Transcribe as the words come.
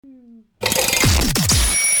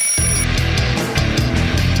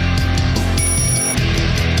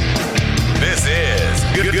This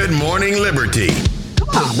is Good Morning Liberty. Come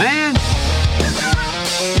on, man.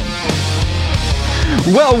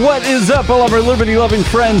 Well, what is up, all of our liberty-loving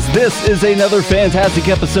friends? This is another fantastic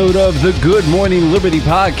episode of the Good Morning Liberty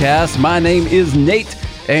podcast. My name is Nate,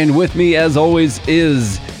 and with me, as always,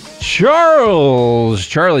 is Charles.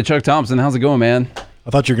 Charlie Chuck Thompson, how's it going, man? I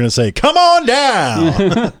thought you were going to say, come on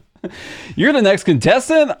down. You're the next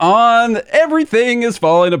contestant on Everything is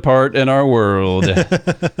Falling Apart in Our World. Did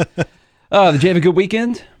you have a good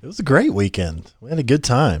weekend? It was a great weekend. We had a good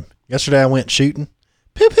time. Yesterday I went shooting.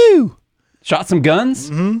 Pew-pew. Shot some guns?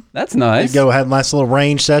 Mm-hmm. That's nice. Had a nice little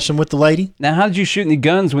range session with the lady. Now, how did you shoot any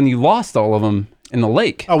guns when you lost all of them in the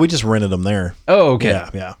lake? Oh, we just rented them there. Oh, okay.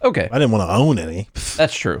 Yeah. Okay. I didn't want to own any.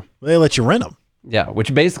 That's true. They let you rent them. Yeah,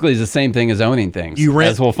 which basically is the same thing as owning things. You rent,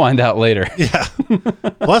 as we'll find out later. Yeah.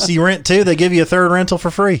 Plus, you rent too. They give you a third rental for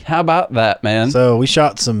free. How about that, man? So we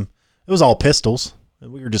shot some. It was all pistols.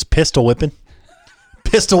 We were just pistol whipping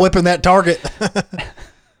that target.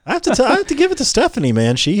 I have to give it to Stephanie,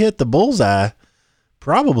 man. She hit the bullseye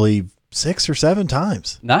probably 6 or 7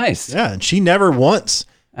 times. Nice. Yeah, and she never once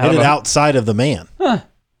hit it outside of the man. Huh.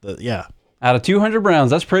 Yeah. Out of 200 rounds,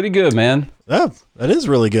 that's pretty good, man. Oh, that is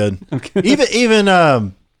really good. Even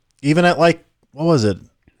at like, what was it?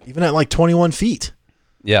 Even at like 21 feet.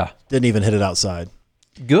 Yeah. Didn't even hit it outside.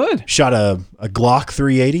 Good. Shot a Glock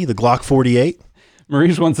 380, the Glock 48.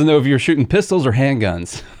 Maurice wants to know if you're shooting pistols or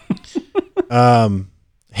handguns.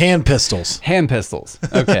 Hand pistols. Hand pistols.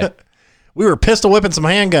 Okay. We were pistol whipping some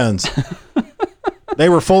handguns. They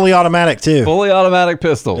were fully automatic too. Fully automatic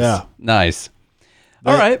pistols. Yeah. Nice.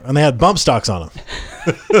 All right. And they had bump stocks on them.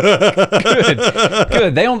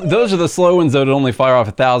 Good. Those are the slow ones that only fire off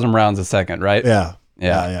 1,000 rounds a second, right? Yeah.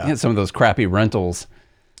 Yeah. You had some of those crappy rentals.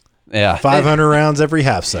 Yeah. 500 rounds every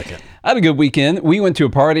half second. I had a good weekend. We went to a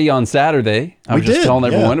party on Saturday. I was just telling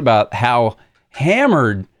everyone about how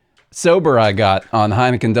hammered sober I got on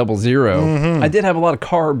Heineken 00. Mm-hmm. I did have a lot of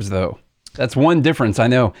carbs, though. That's one difference. I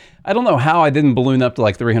know. I don't know how I didn't balloon up to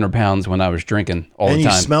like 300 pounds when I was drinking all the time.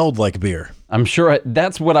 And you smelled like beer. I'm sure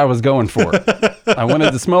that's what I was going for. I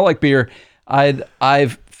wanted to smell like beer.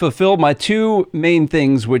 I've fulfilled my 2 main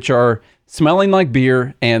things, which are smelling like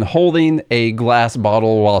beer and holding a glass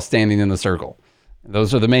bottle while standing in the circle.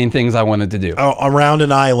 Those are the main things I wanted to do. Oh, around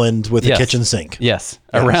an island with a kitchen sink. Yes,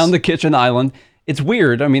 around the kitchen island. It's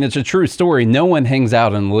weird. I mean, it's a true story. No one hangs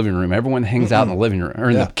out in the living room. Everyone hangs out in the living room or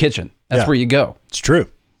in the kitchen. That's where you go. It's true.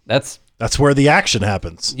 That's where the action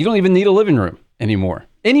happens. You don't even need a living room anymore.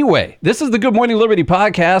 Anyway, this is the Good Morning Liberty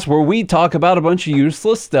podcast where we talk about a bunch of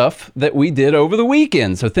useless stuff that we did over the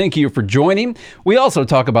weekend. So thank you for joining. We also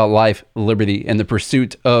talk about life, liberty, and the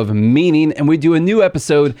pursuit of meaning. And we do a new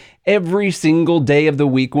episode every single day of the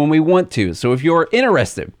week when we want to. So if you're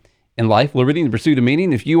interested in life, liberty, and the pursuit of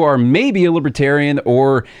meaning, if you are maybe a libertarian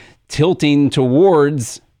or tilting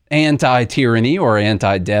towards anti-tyranny or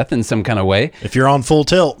anti-death in some kind of way, if you're on full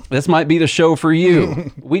tilt, this might be the show for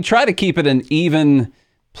you. We try to keep it an even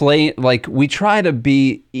play, like we try to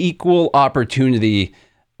be equal opportunity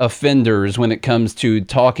offenders when it comes to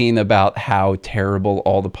talking about how terrible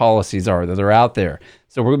all the policies are that are out there.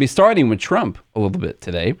 So we're going to be starting with Trump a little bit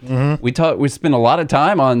today. Mm-hmm. We spent a lot of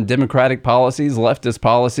time on Democratic policies, leftist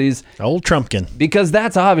policies. Old Trumpkin. Because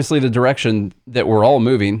that's obviously the direction that we're all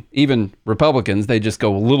moving. Even Republicans, they just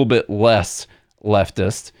go a little bit less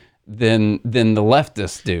leftist than the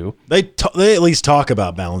leftists do. They at least talk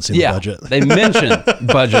about balancing the budget. They mention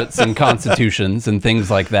budgets and constitutions and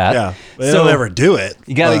things like that. Yeah, but they don't ever do it.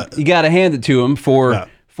 You got to hand it to them for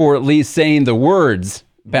at least saying the words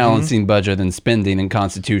balancing budget and spending and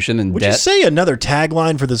constitution and would debt. Would you say another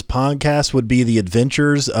tagline for this podcast would be the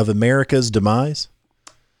adventures of America's demise?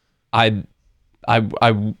 I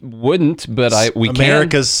wouldn't, but we can.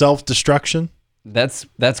 America's self-destruction. That's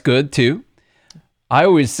good too. I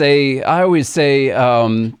always say,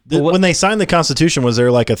 when they signed the Constitution, was there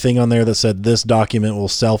like a thing on there that said this document will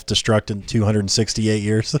self-destruct in 268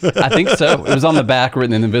 years? I think so. It was on the back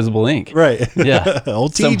written in invisible ink. Right. Yeah.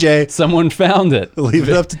 Old TJ. Someone found it. Leave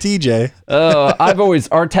it up to TJ.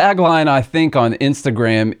 Our tagline, I think, on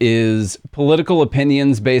Instagram is political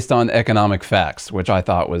opinions based on economic facts, which I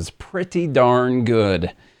thought was pretty darn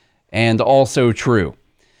good and also true.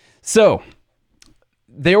 So,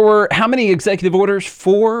 there were how many executive orders?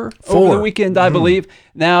 Four over the weekend, I believe.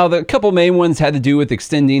 Now, the couple main ones had to do with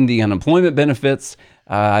extending the unemployment benefits.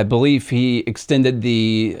 I believe he extended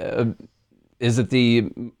the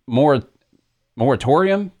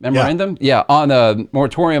moratorium memorandum? Yeah, on a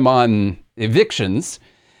moratorium on evictions.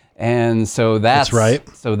 And so that's right.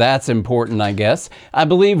 So that's important, I guess. I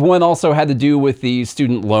believe one also had to do with the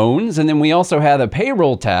student loans. And then we also had a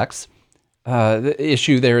payroll tax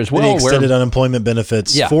issue there as well. The extended unemployment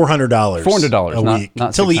benefits, $400. $400 a week not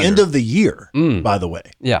until the $600. end of the year, by the way.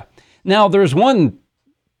 Yeah. Now, there's one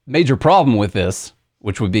major problem with this,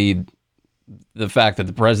 which would be the fact that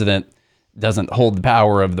the president doesn't hold the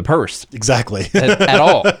power of the purse Exactly. at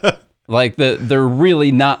all. Like they're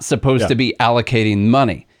really not supposed to be allocating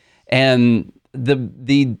money. And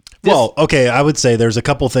Well, okay, I would say there's a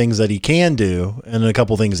couple things that he can do and a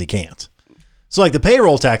couple things he can't. So like the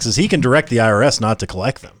payroll taxes, he can direct the IRS not to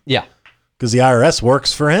collect them yeah, because the IRS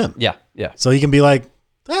works for him. yeah. So he can be like,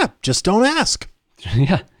 just don't ask.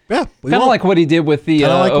 Yeah. Yeah. Kind of like what he did with the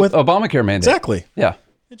Kinda like with- Obamacare mandate. Exactly. Yeah.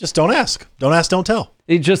 Just don't ask. Don't ask, don't tell.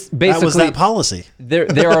 It just basically That was that policy.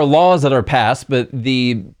 there are laws that are passed, but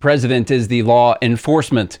the president is the law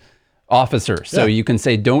enforcement officer. So you can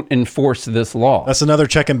say, don't enforce this law. That's another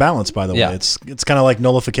check and balance, by the Yeah. way. It's kind of like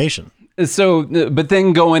nullification. So, but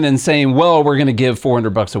then going and saying, well, we're going to give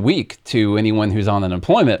 $400 a week to anyone who's on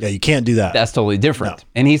unemployment. Yeah, you can't do that. That's totally different. No.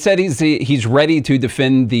 And he said he's ready to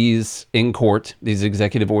defend these in court, these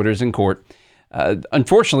executive orders in court.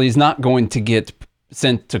 Unfortunately, he's not going to get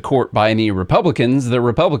sent to court by any Republicans. The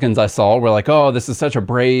Republicans I saw were like, oh, this is such a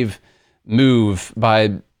brave move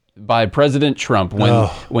by President Trump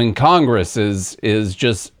when Congress is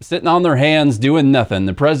just sitting on their hands doing nothing.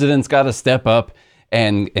 The president's got to step up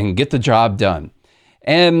and get the job done.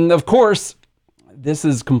 And of course, this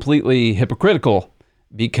is completely hypocritical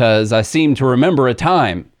because I seem to remember a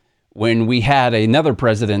time when we had another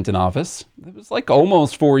president in office. It was like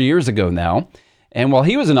almost 4 years ago now. And while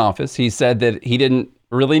he was in office, he said that he didn't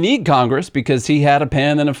really need Congress because he had a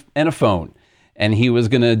pen and a phone, and he was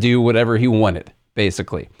going to do whatever he wanted,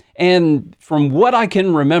 basically. And from what I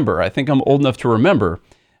can remember, I think I'm old enough to remember,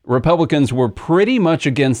 Republicans were pretty much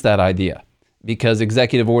against that idea because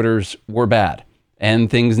executive orders were bad and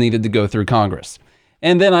things needed to go through Congress.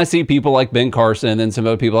 And then I see people like Ben Carson and some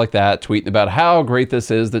other people like that tweeting about how great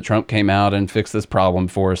this is that Trump came out and fixed this problem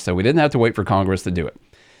for us so we didn't have to wait for Congress to do it.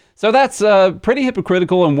 So that's pretty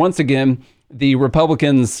hypocritical. And once again, the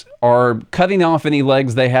Republicans are cutting off any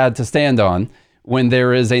legs they had to stand on when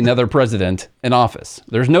there is another president in office.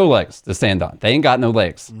 There's no legs to stand on. They ain't got no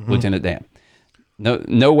legs, Lieutenant Dan.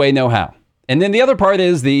 No way, no how. And then the other part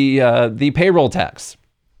is the payroll tax.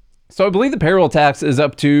 So I believe the payroll tax is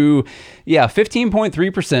up to,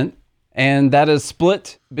 15.3%. And that is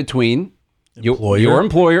split between your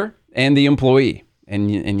employer and the employee.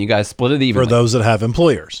 And you guys split it evenly. For those that have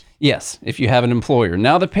employers. Yes, if you have an employer.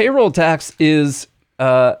 Now, the payroll tax is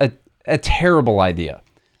a terrible idea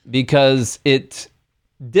because it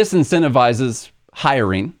disincentivizes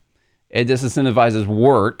hiring. It disincentivizes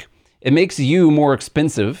work. It makes you more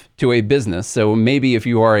expensive to a business. So maybe if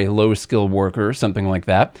you are a low-skilled worker, something like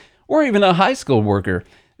that, or even a high-skilled worker,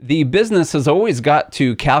 the business has always got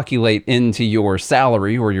to calculate into your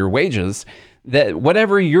salary or your wages that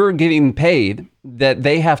whatever you're getting paid, that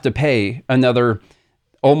they have to pay another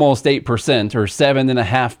almost 8% or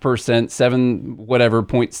 7.5%,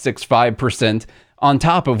 0.65% on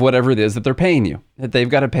top of whatever it is that they're paying you, that they've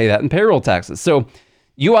got to pay that in payroll taxes. So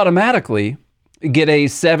you automatically get a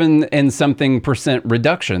 7 and something percent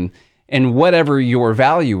reduction in whatever your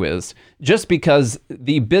value is, just because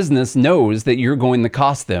the business knows that you're going to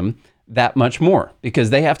cost them that much more because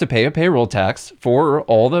they have to pay a payroll tax for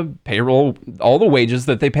all the wages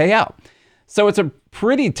that they pay out. So it's a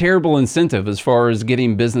pretty terrible incentive as far as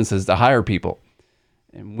getting businesses to hire people.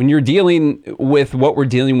 And when you're dealing with what we're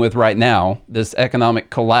dealing with right now, this economic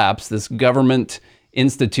collapse, this government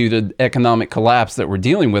instituted economic collapse that we're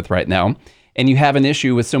dealing with right now, and you have an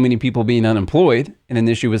issue with so many people being unemployed and an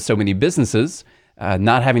issue with so many businesses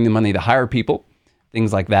not having the money to hire people,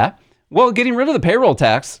 things like that. Well, getting rid of the payroll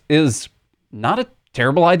tax is not a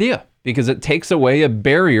terrible idea because it takes away a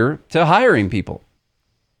barrier to hiring people.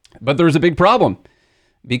 But there's a big problem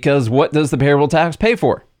because what does the payroll tax pay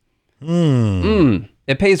for?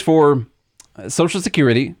 It pays for Social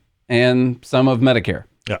Security and some of Medicare.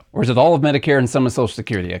 Yeah. Or is it all of Medicare and some of Social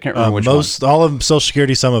Security? I can't remember which one. All of Social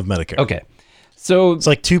Security, some of Medicare. Okay. So it's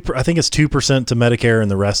like I think it's 2% to Medicare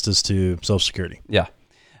and the rest is to Social Security. Yeah.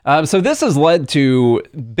 So this has led to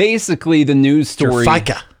basically the news story.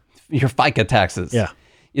 Your FICA taxes. Yeah.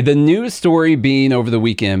 The news story being over the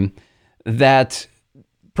weekend that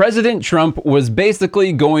President Trump was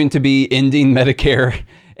basically going to be ending Medicare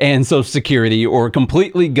and Social Security or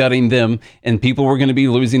completely gutting them, and people were going to be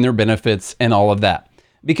losing their benefits and all of that.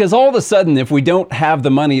 Because all of a sudden, if we don't have the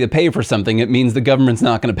money to pay for something, it means the government's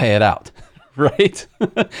not going to pay it out, right?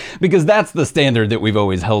 Because that's the standard that we've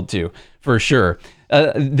always held to, for sure.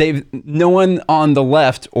 No one on the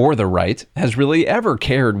left or the right has really ever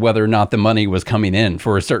cared whether or not the money was coming in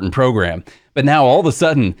for a certain program. But now all of a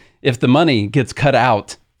sudden, if the money gets cut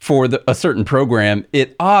out for a certain program,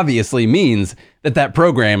 it obviously means that that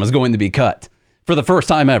program is going to be cut for the first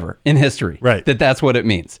time ever in history. Right. That's what it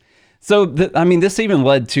means. So, this even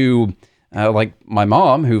led to like my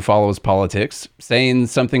mom, who follows politics, saying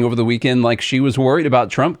something over the weekend like she was worried about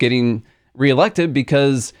Trump getting reelected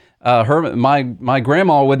because my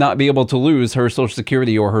grandma would not be able to lose her Social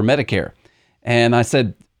Security or her Medicare. And I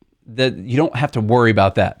said that you don't have to worry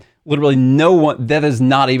about that. Literally no one, that is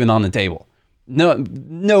not even on the table.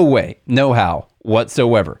 No way, no how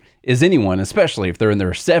whatsoever is anyone, especially if they're in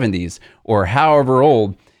their 70s or however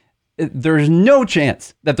old, there's no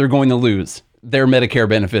chance that they're going to lose their Medicare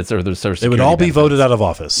benefits or their Social Security. They would all be benefits. voted out of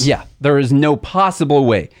office. Yeah, there is no possible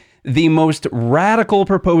way. The most radical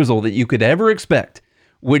proposal that you could ever expect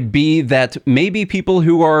would be that maybe people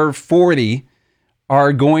who are 40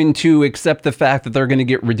 are going to accept the fact that they're going to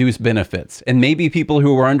get reduced benefits. And maybe people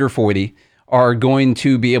who are under 40 are going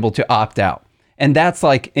to be able to opt out. And that's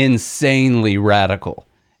like insanely radical.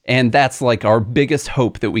 And that's like our biggest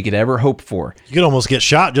hope that we could ever hope for. You could almost get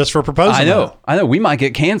shot just for proposing that. I know. We might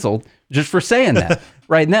get canceled just for saying that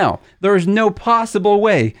right now. There is no possible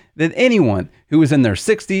way that anyone who is in their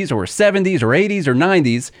 60s or 70s or 80s or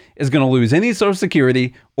 90s is going to lose any Social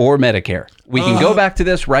Security or Medicare. We can go back to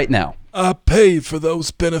this right now. I paid for those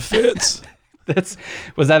benefits.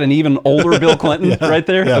 Was that an even older Bill Clinton right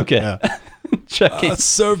there? Yeah, okay. yeah. Checking. I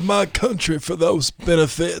served my country for those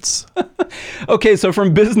benefits. Okay, so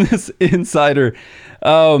from Business Insider,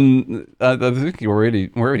 I think we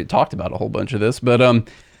already talked about a whole bunch of this, but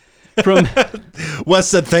from Wes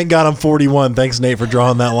said, "Thank God I'm 41." Thanks, Nate, for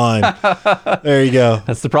drawing that line. There you go.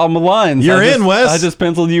 that's the problem with lines. You're in, Wes. I just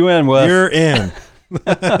penciled you in, Wes. You're in.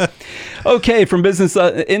 Okay, from Business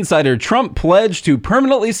Insider, Trump pledged to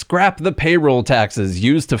permanently scrap the payroll taxes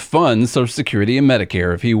used to fund Social Security and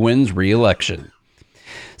Medicare if he wins re-election.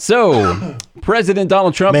 So, President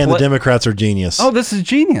Donald Trump... Man, the Democrats are genius. Oh, this is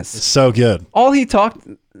genius. So good. All he talked...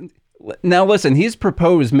 Now, listen, he's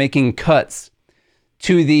proposed making cuts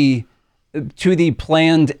to the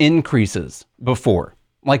planned increases before,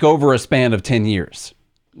 like over a span of 10 years,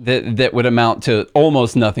 that would amount to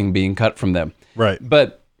almost nothing being cut from them. Right.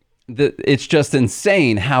 But it's just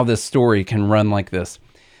insane how this story can run like this.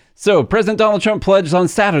 So, President Donald Trump pledged on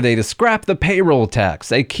Saturday to scrap the payroll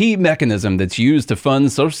tax, a key mechanism that's used to fund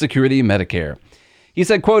Social Security and Medicare. He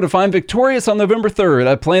said, quote, "If I'm victorious on November 3rd,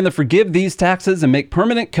 I plan to forgive these taxes and make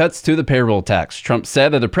permanent cuts to the payroll tax." Trump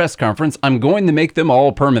said at a press conference, "I'm going to make them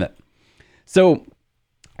all permanent." So,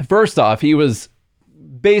 first off, he was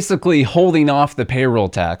basically holding off the payroll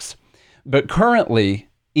tax. But currently,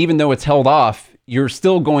 even though it's held off, you're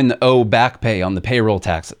still going to owe back pay on the payroll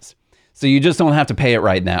taxes. So you just don't have to pay it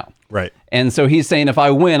right now. Right. And so he's saying, if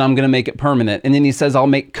I win, I'm going to make it permanent. And then he says, I'll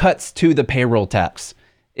make cuts to the payroll tax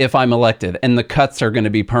if I'm elected. And the cuts are going to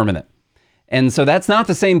be permanent. And so that's not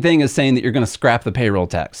the same thing as saying that you're going to scrap the payroll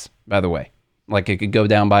tax, by the way. Like it could go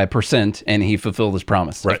down by 1% and he fulfilled his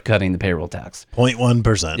promise of cutting the payroll tax.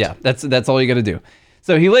 0.1%. Yeah, that's all you got to do.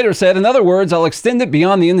 So he later said, in other words, I'll extend it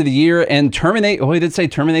beyond the end of the year and terminate. Well, he did say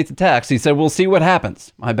terminate the tax. He said, we'll see what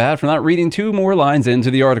happens. My bad for not reading 2 more lines into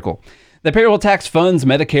the article. The payroll tax funds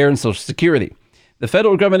Medicare and Social Security. The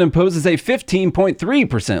federal government imposes a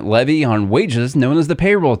 15.3% levy on wages known as the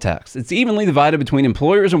payroll tax. It's evenly divided between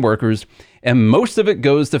employers and workers, and most of it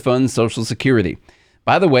goes to fund Social Security.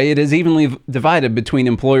 By the way, it is evenly divided between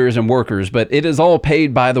employers and workers, but it is all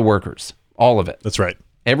paid by the workers. All of it. That's right.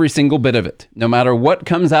 Every single bit of it. No matter what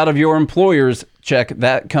comes out of your employer's check,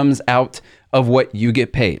 that comes out of what you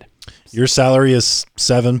get paid. Your salary is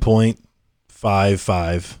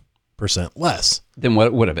 7.55% less Than what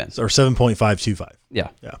it would have been. or 7.525. Yeah.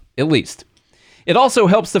 Yeah. At least. It also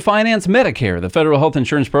helps to finance Medicare, the federal health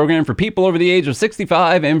insurance program for people over the age of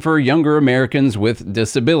 65 and for younger Americans with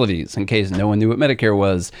disabilities, in case no one knew what Medicare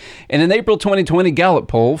was. In an April 2020 Gallup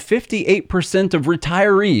poll, 58% of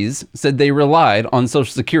retirees said they relied on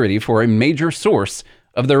Social Security for a major source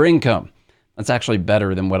of their income. That's actually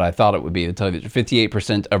better than what I thought it would be, to tell you.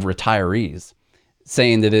 58% of retirees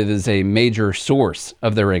saying that it is a major source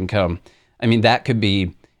of their income. I mean, that could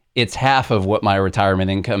be... It's half of what my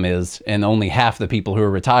retirement income is, and only half the people who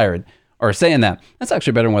are retired are saying that. That's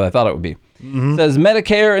actually better than what I thought it would be. It says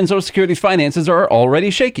Medicare and Social Security's finances are already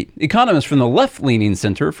shaky. Economists from the left-leaning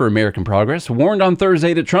Center for American Progress warned on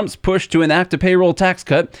Thursday that Trump's push to enact a payroll tax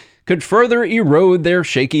cut could further erode their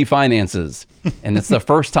shaky finances. And it's the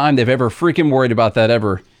first time they've ever freaking worried about that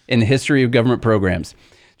ever in the history of government programs.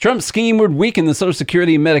 Trump's scheme would weaken the Social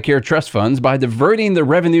Security and Medicare trust funds by diverting the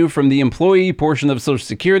revenue from the employee portion of Social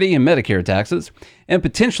Security and Medicare taxes, and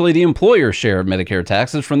potentially the employer share of Medicare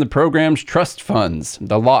taxes from the program's trust funds,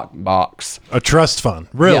 the lockbox. A trust fund,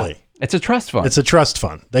 really? Yeah, it's a trust fund. It's a trust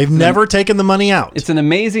fund. They've never taken the money out. It's an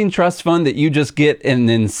amazing trust fund that you just get an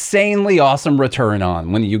insanely awesome return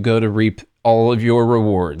on when you go to reap all of your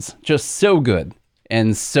rewards. Just so good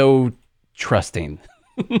and so trusting.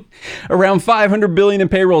 Around $500 billion in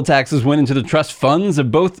payroll taxes went into the trust funds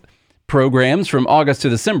of both programs from August to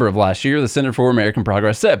December of last year, the Center for American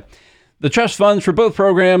Progress said. The trust funds for both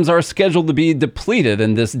programs are scheduled to be depleted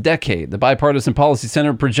in this decade. The Bipartisan Policy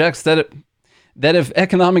Center projects that if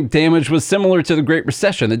economic damage was similar to the Great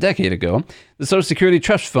Recession a decade ago, the Social Security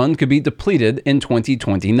Trust Fund could be depleted in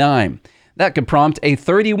 2029. That could prompt a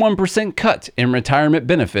 31% cut in retirement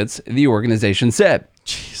benefits, the organization said.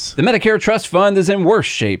 Jeez. The Medicare Trust Fund is in worse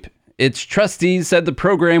shape. Its trustees said the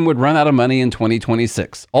program would run out of money in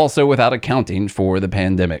 2026, also without accounting for the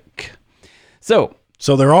pandemic. So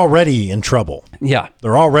they're already in trouble. Yeah.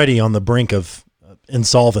 They're already on the brink of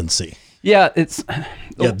insolvency. Yeah, this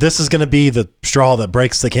is going to be the straw that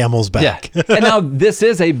breaks the camel's back. Yeah. And now this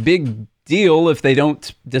is a big deal if they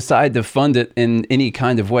don't decide to fund it in any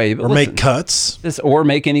kind of way. But or make cuts. Or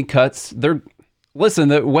make any cuts.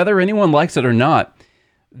 Whether anyone likes it or not,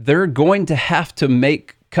 they're going to have to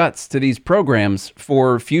make cuts to these programs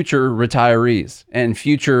for future retirees and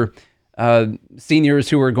future seniors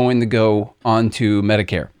who are going to go onto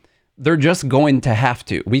Medicare. They're just going to have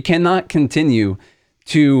to. We cannot continue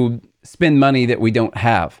to spend money that we don't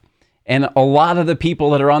have. And a lot of the people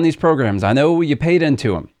that are on these programs, I know you paid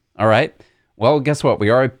into them. All right. Well, guess what? We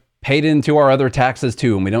already paid into our other taxes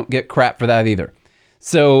too, and we don't get crap for that either.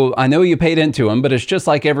 So I know you paid into them, but it's just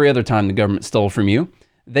like every other time the government stole from you.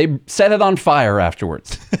 They set it on fire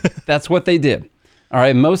afterwards. That's what they did. All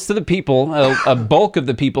right. Most of the people, a bulk of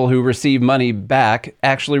the people who receive money back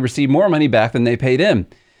actually receive more money back than they paid in.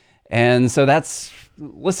 And so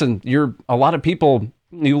a lot of people,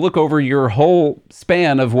 you look over your whole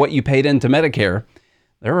span of what you paid into Medicare,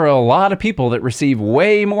 there are a lot of people that receive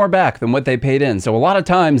way more back than what they paid in. So a lot of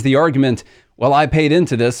times the argument, well, I paid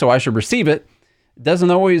into this, so I should receive it,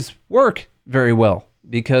 doesn't always work very well,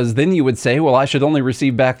 because then you would say, well, I should only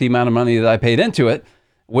receive back the amount of money that I paid into it,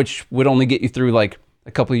 which would only get you through like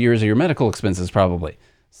a couple of years of your medical expenses probably.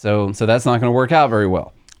 So that's not going to work out very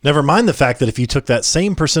well. Never mind the fact that if you took that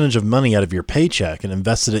same percentage of money out of your paycheck and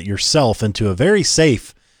invested it yourself into a very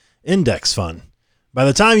safe index fund, by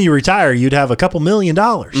the time you retire, you'd have a couple $1 million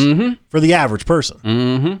for the average person.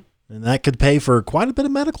 Mm-hmm. And that could pay for quite a bit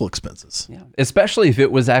of medical expenses. Yeah. Especially if it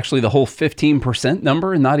was actually the whole 15%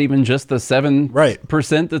 number and not even just the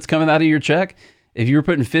 7% that's coming out of your check. If you were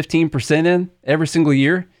putting 15% in every single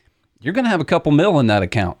year, you're going to have a couple mil in that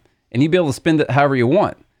account, and you'd be able to spend it however you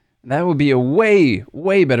want. That would be a way,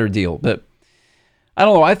 way better deal. But I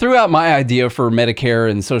don't know. I threw out my idea for Medicare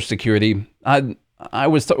and Social Security.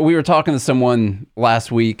 We were talking to someone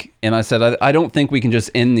last week, and I said, I don't think we can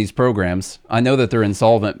just end these programs. I know that they're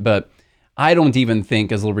insolvent, but I don't even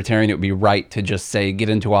think as a libertarian it would be right to just say get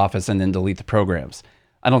into office and then delete the programs.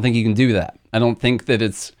 I don't think you can do that. I don't think that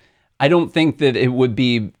it would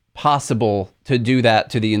be possible to do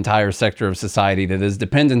that to the entire sector of society that is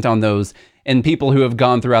dependent on those, and people who have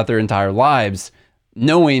gone throughout their entire lives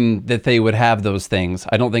knowing that they would have those things.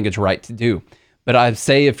 I don't think it's right to do. But I'd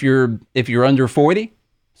say if you're under 40,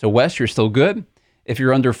 so Wes, you're still good. If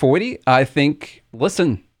you're under 40, I think,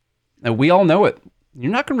 listen, we all know it.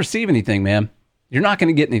 You're not going to receive anything, man. You're not going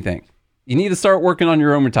to get anything. You need to start working on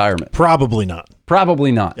your own retirement. Probably not.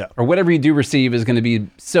 Yeah. Or whatever you do receive is going to be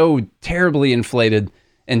so terribly inflated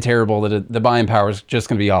and terrible that the buying power is just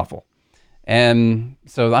going to be awful. And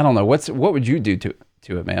so I don't know. What would you do to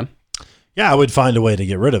it, man? Yeah, I would find a way to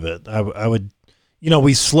get rid of it. I would.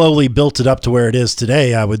 We slowly built it up to where it is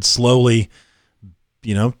today. I would slowly,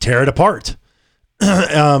 tear it apart.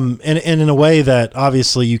 And in a way that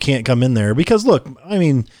obviously you can't come in there because look, I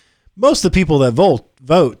mean, most of the people that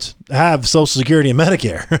vote have Social Security and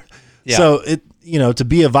Medicare. Yeah. So to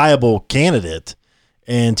be a viable candidate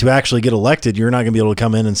and to actually get elected, you're not going to be able to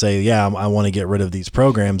come in and say, yeah, I want to get rid of these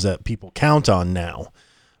programs that people count on now.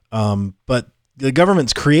 But the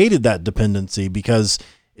government's created that dependency because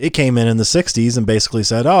it came in the 60s and basically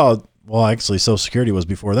said, oh, well, actually Social Security was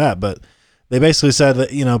before that, but they basically said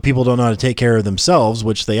that, people don't know how to take care of themselves,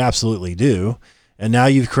 which they absolutely do. And now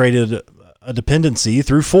you've created a dependency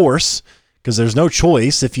through force because there's no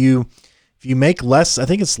choice. If you make less, I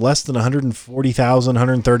think it's less than $140,000,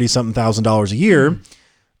 $130 something thousand a year.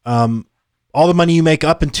 all the money you make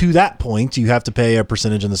up into that point, you have to pay a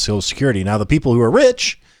percentage in the Social Security. Now, the people who are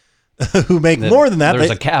rich, who make more than that, there's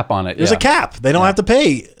a cap on it. There's a cap. They don't have to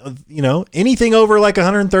pay, anything over like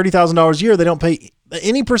 $130,000 a year. They don't pay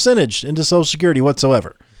any percentage into Social Security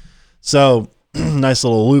whatsoever. So nice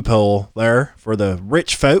little loophole there for the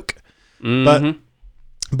rich folk. Mm-hmm.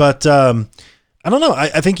 But I don't know.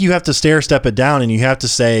 I think you have to stair step it down, and you have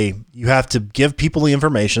to give people the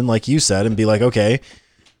information, like you said, and be like, okay,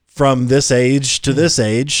 from this age to this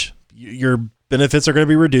age, your benefits are going to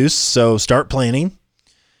be reduced. So start planning.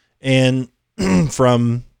 And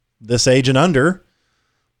from this age and under,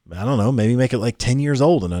 I don't know, maybe make it like 10 years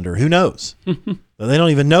old and under. Who knows? They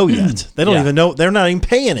don't even know yet. They don't even know. They're not even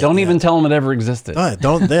paying it. Don't yet. even tell them it ever existed.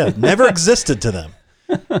 They never existed to them.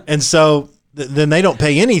 And so then they don't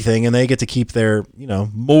pay anything, and they get to keep their,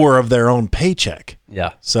 more of their own paycheck.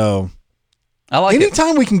 Yeah. So I like it.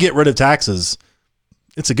 anytime we can get rid of taxes,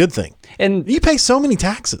 it's a good thing. And You pay so many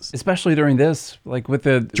taxes. especially during this, like with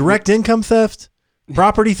the Direct income theft,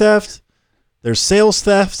 property theft, there's sales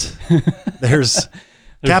theft, there's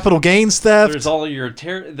capital gains theft, there's all your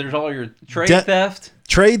trade Debt- theft.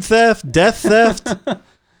 trade theft, death theft.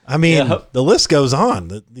 I mean, Yeah. the list goes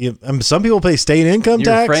on. Some people pay state income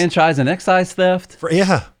Your tax. franchise and excise theft, your All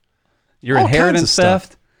kinds of inheritance stuff.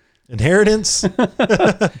 theft, Inheritance,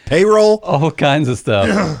 payroll. all kinds of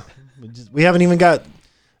stuff. We haven't even got,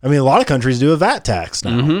 a lot of countries do a VAT tax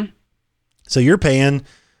now. Mm-hmm. So you're paying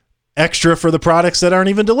extra for the products that aren't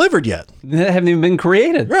even delivered yet. They haven't even been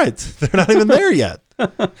created. Right. They're not even there yet. You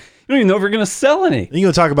don't even know if you're going to sell any. And you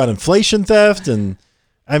go talk about inflation theft. And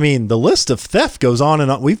the list of theft goes on and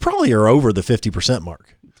on. We probably are over the 50%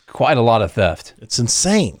 mark. Quite a lot of theft. It's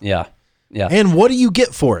insane. Yeah. Yeah. And what do you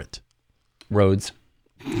get for it? Roads.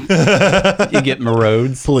 You get my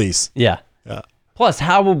roads. Police. Yeah. Yeah. Plus,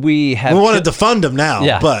 how would we have... We wanted to fund them now,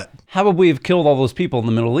 Yeah. but How would we have killed all those people in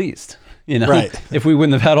the Middle East? Right. If we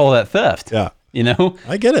wouldn't have had all that theft. yeah,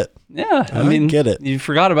 I get it. Yeah. I get it. You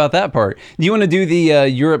forgot about that part. Do you want to do the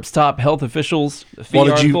Europe's top health officials feed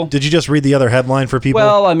article? Did you just read the other headline for people?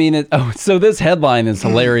 Well, so this headline is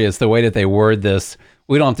hilarious, the way that they word this.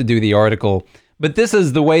 We don't have to do the article, but this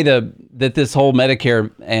is the way that this whole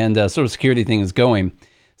Medicare and Social Security thing is going.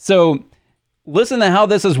 So listen to how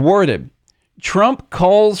this is worded. Trump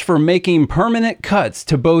calls for making permanent cuts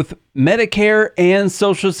to both Medicare and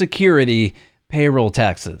Social Security payroll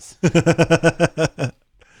taxes.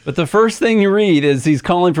 But the first thing you read is he's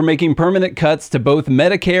calling for making permanent cuts to both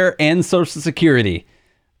Medicare and Social Security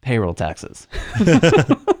payroll taxes.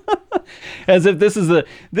 As if this is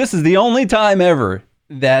the only time ever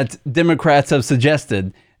that Democrats have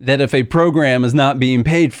suggested that if a program is not being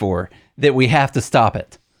paid for, that we have to stop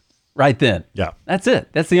it. Right then. Yeah. That's it.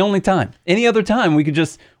 That's the only time. Any other time we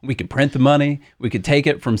could print the money, we could take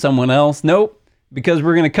it from someone else. Nope. Because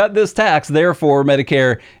we're going to cut this tax, therefore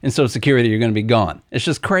Medicare and Social Security are going to be gone. It's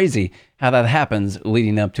just crazy how that happens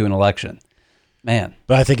leading up to an election. Man.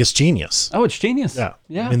 But I think it's genius. Oh, it's genius. Yeah.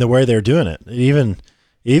 Yeah. The way they're doing it. It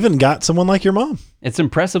even got someone like your mom. It's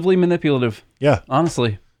impressively manipulative. Yeah.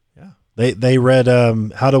 Honestly. Yeah. They read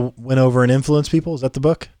How to Win Over and Influence People. Is that the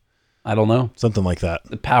book? I don't know. Something like that.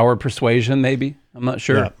 The Power of Persuasion, maybe. I'm not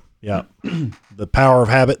sure. Yeah. The Power of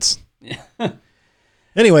Habits.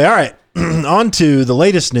 Anyway, all right. On to the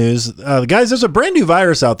latest news. Guys, there's a brand new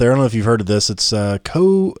virus out there. I don't know if you've heard of this. It's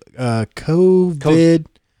COVID.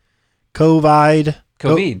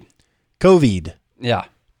 Yeah.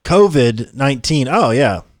 COVID-19. Oh,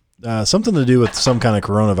 yeah. Something to do with some kind of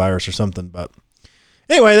coronavirus or something. But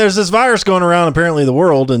anyway, there's this virus going around apparently the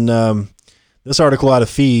world, and this article out of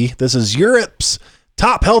FEE. This is Europe's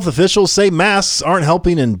top health officials say masks aren't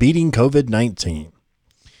helping in beating COVID-19.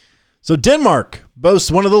 So Denmark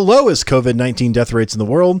boasts one of the lowest COVID-19 death rates in the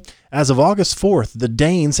world. As of August 4th, the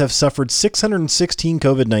Danes have suffered 616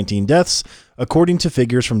 COVID-19 deaths, according to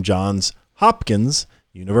figures from Johns Hopkins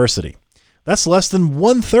University. That's less than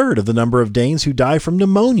 1/3 of the number of Danes who die from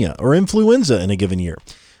pneumonia or influenza in a given year.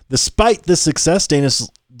 Despite this success,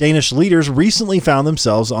 Danish leaders recently found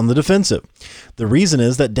themselves on the defensive. The reason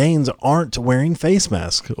is that Danes aren't wearing face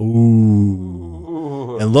masks.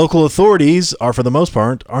 Ooh. And local authorities are, for the most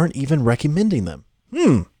part, aren't even recommending them.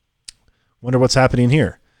 Wonder what's happening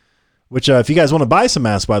here. Which, if you guys want to buy some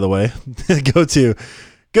masks, by the way, go to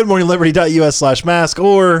goodmorningliberty.us/mask,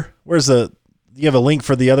 or do you have a link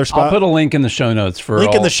for the other spot? I'll put a link in the show notes for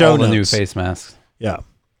all the new face masks. Yeah.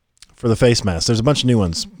 For the face masks. There's a bunch of new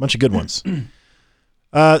ones, a bunch of good ones.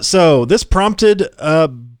 So this prompted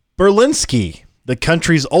Berlingske, the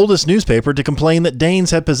country's oldest newspaper, to complain that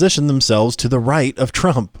Danes had positioned themselves to the right of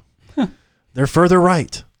Trump. They're further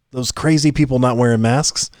right. Those crazy people not wearing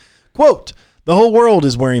masks. Quote, the whole world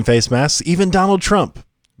is wearing face masks, even Donald Trump,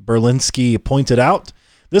 Berlinski pointed out.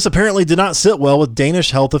 This apparently did not sit well with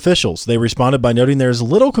Danish health officials. They responded by noting there is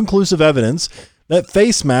little conclusive evidence that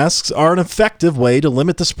face masks are an effective way to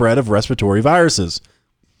limit the spread of respiratory viruses.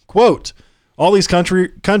 Quote, all these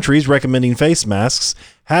countries recommending face masks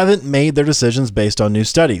haven't made their decisions based on new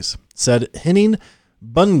studies, said Henning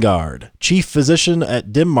Bungard, chief physician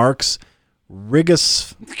at Denmark's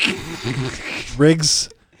Riggs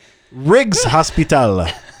Hospital.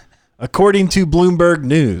 According to Bloomberg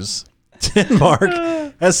News, Denmark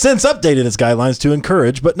has since updated its guidelines to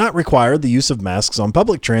encourage but not require the use of masks on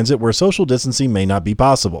public transit where social distancing may not be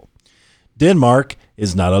possible. Denmark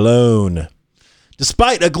is not alone.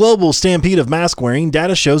 Despite a global stampede of mask wearing,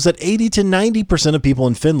 data shows that 80 to 90% of people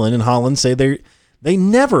in Finland and Holland say they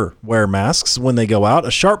never wear masks when they go out,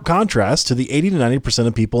 a sharp contrast to the 80 to 90%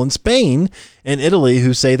 of people in Spain and Italy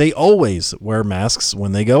who say they always wear masks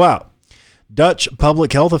when they go out. Dutch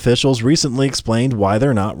public health officials recently explained why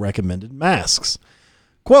they're not recommended masks.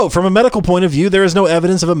 Quote, from a medical point of view, there is no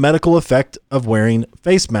evidence of a medical effect of wearing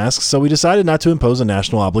face masks, so we decided not to impose a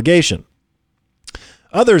national obligation.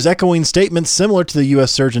 Others echoing statements similar to the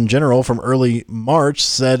U.S. Surgeon General from early March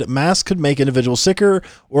said masks could make individuals sicker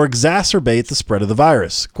or exacerbate the spread of the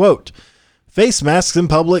virus. Quote, face masks in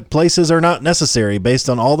public places are not necessary based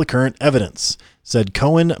on all the current evidence, said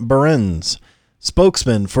Cohen Behrens,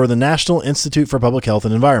 spokesman for the National Institute for Public Health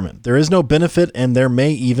and Environment. There is no benefit and there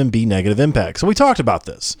may even be negative impact. So we talked about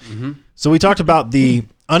this. Mm-hmm. So we talked about the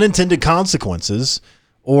unintended consequences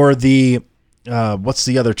or the, what's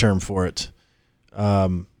the other term for it?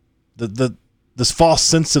 This false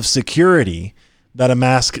sense of security that a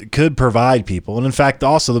mask could provide people. And in fact,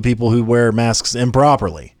 also the people who wear masks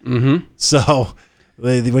improperly. Mm-hmm. So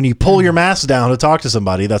when you pull your mask down to talk to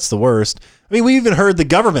somebody, that's the worst. I mean, we even heard the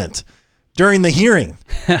government during the hearing.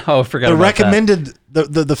 Oh, I forgot about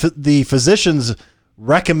that. The physician's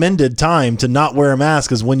recommended time to not wear a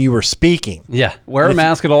mask is when you were speaking. Yeah, wear a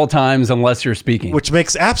mask at all times unless you're speaking. Which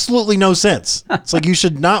makes absolutely no sense. It's like you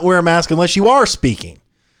should not wear a mask unless you are speaking,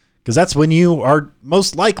 because that's when you are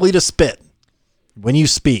most likely to spit, when you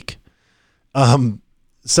speak.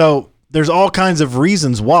 So there's all kinds of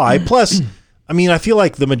reasons why. Plus, I mean, I feel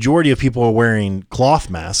like the majority of people are wearing cloth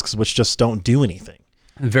masks, which just don't do anything.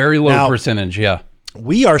 Very low percentage, yeah.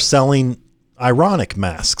 We are selling ironic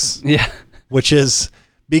masks. Yeah. Which is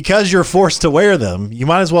because you're forced to wear them, you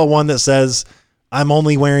might as well one that says, I'm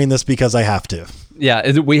only wearing this because I have to.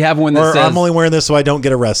 Yeah, we have one that says... I'm only wearing this so I don't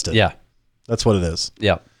get arrested. Yeah. That's what it is.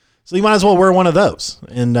 Yeah. So you might as well wear one of those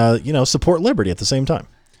and, support liberty at the same time.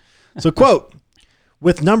 So, quote,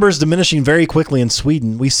 with numbers diminishing very quickly in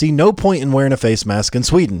Sweden, we see no point in wearing a face mask in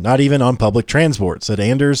Sweden, not even on public transport, said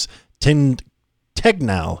Anders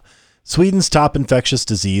Tegnell, Sweden's top infectious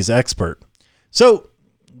disease expert. So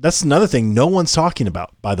that's another thing no one's talking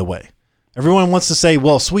about, by the way. Everyone wants to say,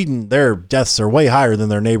 well, Sweden, their deaths are way higher than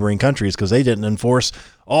their neighboring countries because they didn't enforce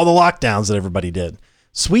all the lockdowns that everybody did.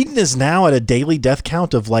 Sweden is now at a daily death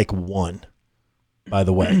count of like 1, by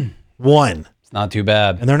the way. 1. It's not too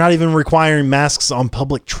bad. And they're not even requiring masks on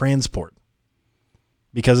public transport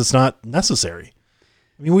because it's not necessary.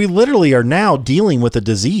 I mean, we literally are now dealing with a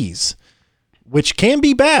disease, which can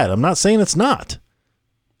be bad. I'm not saying it's not.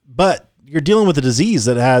 But you're dealing with a disease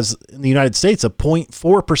that has, in the United States, a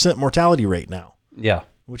 0.4% mortality rate now. Yeah.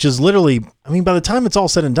 Which is literally, I mean, by the time it's all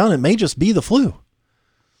said and done, it may just be the flu.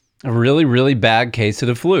 A really, really bad case of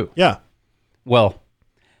the flu. Yeah. Well,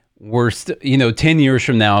 we're 10 years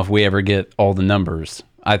from now, if we ever get all the numbers,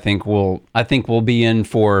 I think we'll be in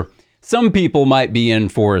for, some people might be in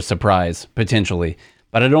for a surprise, potentially.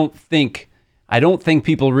 But I don't think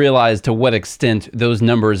people realize to what extent those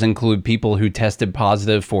numbers include people who tested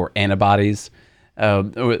positive for antibodies,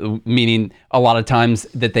 meaning a lot of times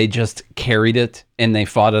that they just carried it and they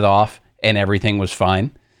fought it off and everything was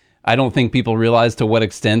fine. I don't think people realize to what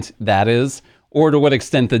extent that is, or to what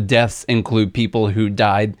extent the deaths include people who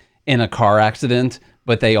died in a car accident,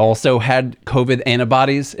 but they also had COVID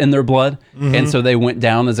antibodies in their blood, and so they went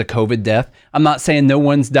down as a COVID death. I'm not saying no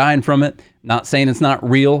one's dying from it, not saying it's not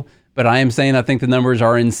real, but I am saying I think the numbers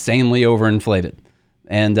are insanely overinflated.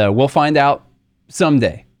 And we'll find out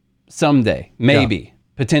someday, maybe,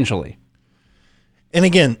 potentially. And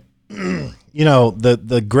again,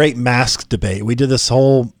 the great mask debate. We did this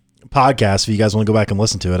whole podcast. If you guys want to go back and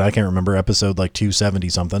listen to it, I can't remember, episode like 270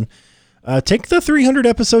 something. Take the 300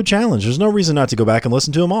 episode challenge. There's no reason not to go back and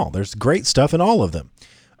listen to them all. There's great stuff in all of them.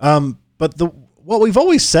 But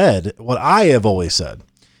what I have always said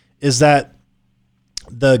is that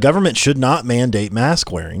the government should not mandate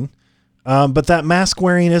mask wearing, but that mask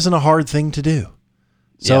wearing isn't a hard thing to do.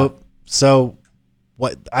 So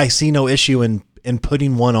what? I see no issue in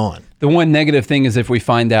putting one on. The one negative thing is if we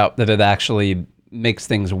find out that it actually makes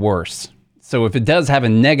things worse. So if it does have a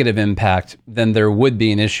negative impact, then there would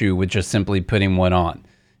be an issue with just simply putting one on,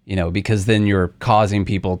 because then you're causing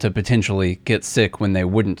people to potentially get sick when they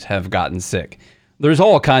wouldn't have gotten sick. There's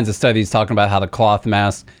all kinds of studies talking about how the cloth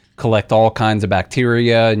masks collect all kinds of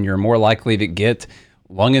bacteria, and you're more likely to get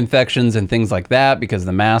lung infections and things like that because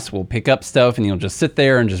the mask will pick up stuff and you'll just sit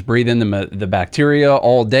there and just breathe in the bacteria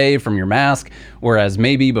all day from your mask. Whereas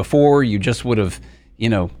maybe before you just would have,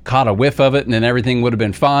 caught a whiff of it and then everything would have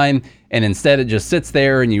been fine. And instead it just sits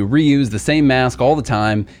there and you reuse the same mask all the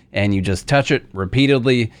time and you just touch it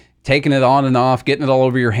repeatedly, taking it on and off, getting it all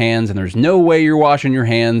over your hands. And there's no way you're washing your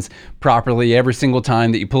hands properly every single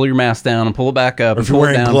time that you pull your mask down and pull it back up. Or if you're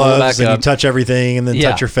wearing gloves and you touch everything and then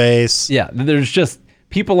touch your face. Yeah, there's just...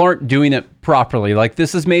 people aren't doing it properly. Like,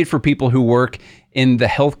 this is made for people who work in the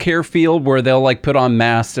healthcare field where they'll put on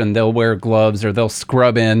masks and they'll wear gloves or they'll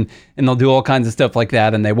scrub in and they'll do all kinds of stuff like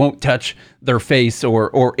that, and they won't touch their face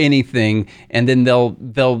or anything, and then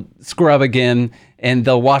they'll scrub again and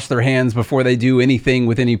they'll wash their hands before they do anything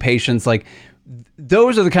with any patients. Like,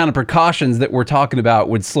 those are the kind of precautions that we're talking about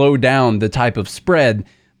would slow down the type of spread,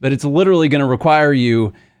 but it's literally going to require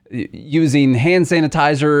you using hand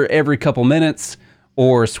sanitizer every couple minutes,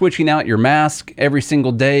 or switching out your mask every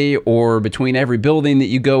single day, or between every building that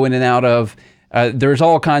you go in and out of. There's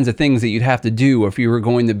all kinds of things that you'd have to do if you were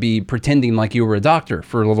going to be pretending like you were a doctor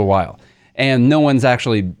for a little while. And no one's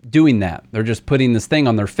actually doing that. They're just putting this thing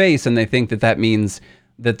on their face and they think that means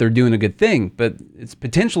that they're doing a good thing. But it's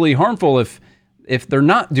potentially harmful if they're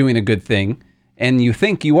not doing a good thing and you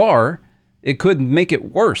think you are. It could make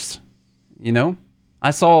it worse.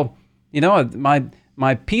 I saw,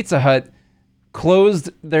 my Pizza Hut closed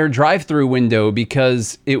their drive-through window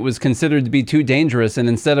because it was considered to be too dangerous, and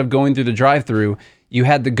instead of going through the drive-through, you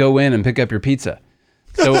had to go in and pick up your pizza.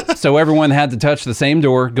 So everyone had to touch the same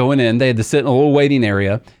door going in. They had to sit in a little waiting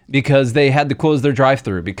area because they had to close their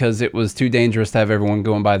drive-through because it was too dangerous to have everyone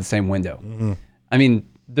going by the same window. Mm-hmm. I mean,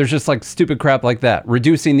 there's just stupid crap like that.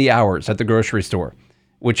 Reducing the hours at the grocery store,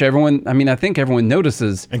 which I think everyone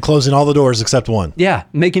notices. And closing all the doors except one. Yeah,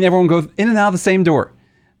 making everyone go in and out of the same door.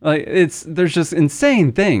 There's just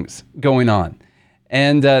insane things going on,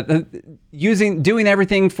 and doing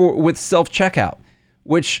everything with self-checkout,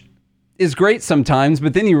 which is great sometimes,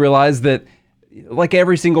 but then you realize that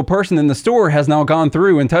every single person in the store has now gone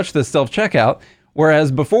through and touched this self-checkout,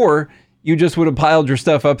 whereas before you just would have piled your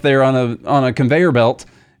stuff up there on a conveyor belt,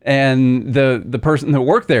 and the person that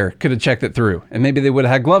worked there could have checked it through, and maybe they would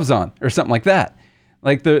have had gloves on or something like that.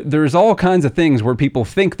 There's all kinds of things where people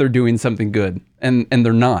think they're doing something good and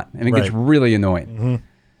they're not. And it gets really annoying. Mm-hmm.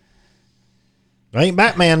 I ain't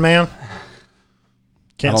Batman, man.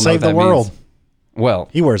 Can't save the world. Means. Well,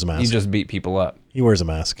 he wears a mask. You just beat people up. He wears a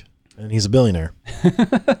mask. And he's a billionaire.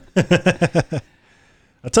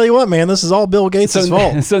 I'll tell you what, man, this is all Bill Gates'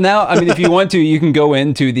 fault. So now, if you want to, you can go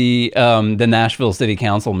into the Nashville City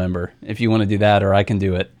Council member if you want to do that, or I can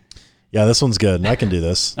do it. Yeah, this one's good. I can do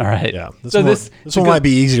this. All right. Yeah. This one might be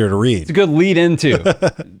easier to read. It's a good lead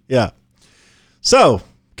into. Yeah. So,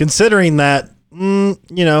 considering that,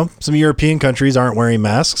 some European countries aren't wearing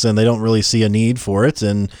masks and they don't really see a need for it,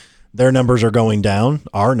 and their numbers are going down.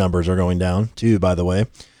 Our numbers are going down too, by the way.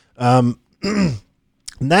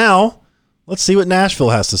 Now, let's see what Nashville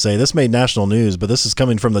has to say. This made national news, but this is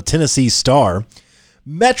coming from the Tennessee Star.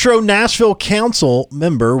 Metro Nashville Council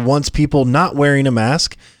member wants people not wearing a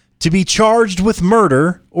mask to be charged with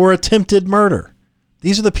murder or attempted murder.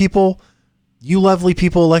 These are the people, you lovely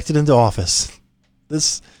people elected into office.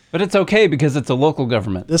 But it's okay because it's a local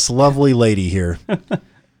government. This lovely lady here.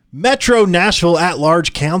 Metro Nashville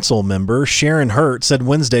at-large council member Sharon Hurt said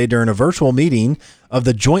Wednesday during a virtual meeting of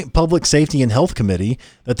the Joint Public Safety and Health Committee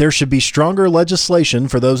that there should be stronger legislation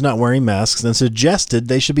for those not wearing masks and suggested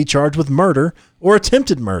they should be charged with murder or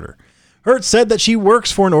attempted murder. Hurt said that she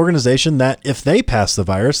works for an organization that if they pass the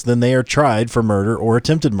virus, then they are tried for murder or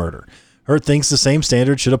attempted murder. Hurt thinks the same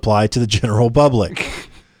standard should apply to the general public.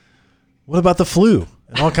 What about the flu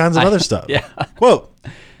and all kinds of other stuff? Yeah. Quote,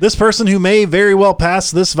 this person who may very well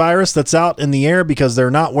pass this virus that's out in the air because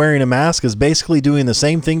they're not wearing a mask is basically doing the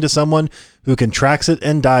same thing to someone who contracts it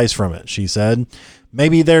and dies from it, she said.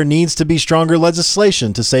 Maybe there needs to be stronger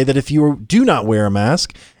legislation to say that if you do not wear a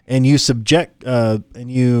mask and you subject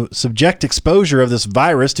exposure of this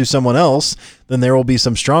virus to someone else, then there will be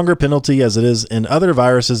some stronger penalty as it is in other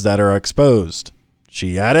viruses that are exposed,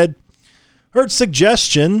 she added. Hurt's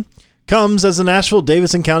suggestion comes as the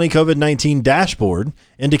Nashville-Davidson County COVID-19 dashboard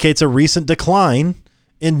indicates a recent decline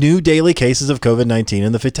in new daily cases of COVID-19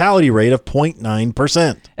 and the fatality rate of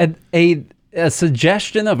 0.9%. A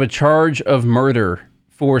suggestion of a charge of murder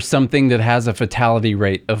for something that has a fatality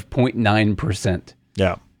rate of 0.9%.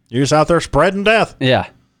 Yeah. You're just out there spreading death. Yeah.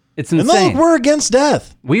 It's And insane. look, we're against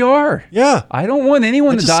death. We are. Yeah. I don't want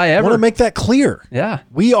anyone to die I ever. want to make that clear. Yeah.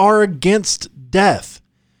 We are against death.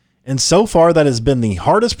 And so far, that has been the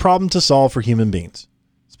hardest problem to solve for human beings.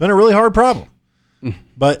 It's been a really hard problem,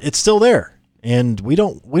 but it's still there. And we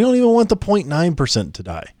don't even want the 0.9% to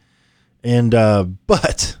die. And,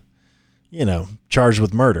 but, charged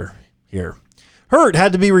with murder here. Hurt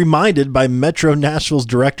had to be reminded by Metro Nashville's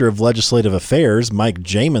Director of Legislative Affairs, Mike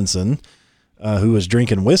Jamison, who was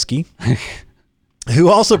drinking whiskey, who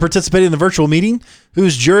also participated in the virtual meeting,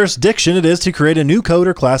 whose jurisdiction it is to create a new code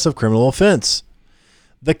or class of criminal offense.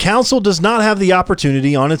 The council does not have the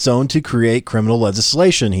opportunity on its own to create criminal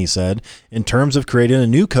legislation, he said, in terms of creating a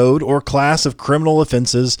new code or class of criminal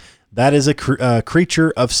offenses that is a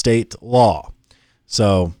creature of state law.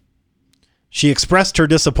 So she expressed her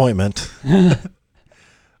disappointment.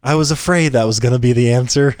 I was afraid that was going to be the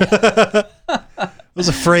answer. I was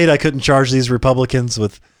afraid I couldn't charge these Republicans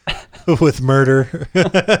with murder.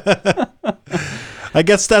 I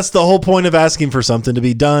guess that's the whole point of asking for something to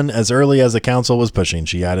be done as early as the council was pushing,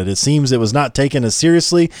 she added. It seems it was not taken as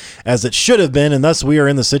seriously as it should have been, and thus we are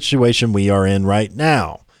in the situation we are in right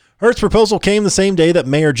now. Hurt's proposal came the same day that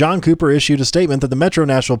Mayor John Cooper issued a statement that the Metro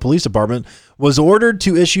Nashville Police Department was ordered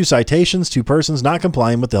to issue citations to persons not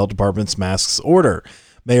complying with the health department's masks order.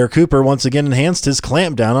 Mayor Cooper once again enhanced his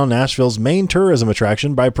clampdown on Nashville's main tourism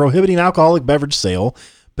attraction by prohibiting alcoholic beverage sale,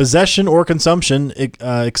 possession, or consumption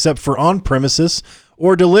except for on-premises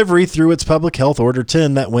or delivery through its Public Health Order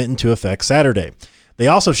 10 that went into effect Saturday. They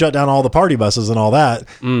also shut down all the party buses and all that,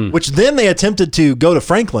 which then they attempted to go to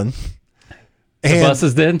Franklin. The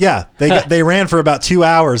buses did? Yeah. They ran for about 2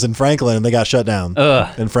 hours in Franklin, and they got shut down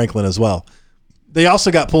in Franklin as well. They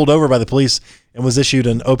also got pulled over by the police and was issued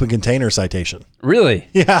an open container citation. Really?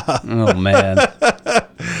 Yeah. Oh, man.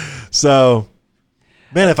 So,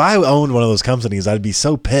 man, if I owned one of those companies, I'd be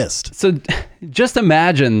so pissed. So just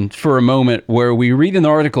imagine for a moment where we read an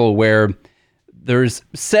article where there's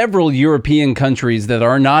several European countries that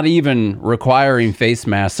are not even requiring face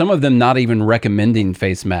masks, some of them not even recommending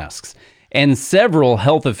face masks, and several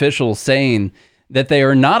health officials saying that they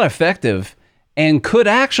are not effective and could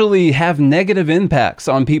actually have negative impacts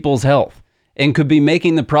on people's health and could be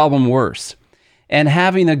making the problem worse. And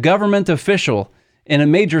having a government official in a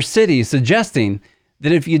major city suggesting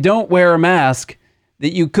that if you don't wear a mask,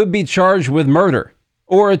 that you could be charged with murder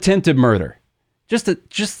or attempted murder. Just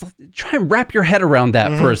try and wrap your head around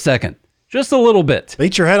that for a second. Just a little bit.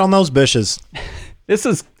 Beat your head on those bushes. This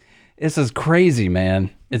is crazy, man.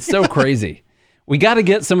 It's so crazy. We got to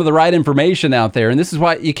get some of the right information out there. And this is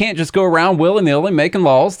why you can't just go around willy-nilly making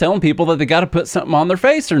laws telling people that they got to put something on their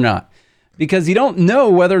face or not. Because you don't know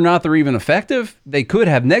whether or not they're even effective. They could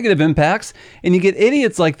have negative impacts. And you get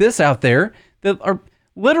idiots like this out there that are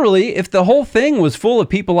literally, if the whole thing was full of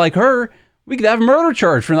people like her, we could have a murder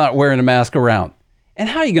charge for not wearing a mask around. And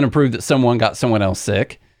how are you going to prove that someone got someone else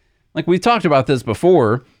sick? Like, we've talked about this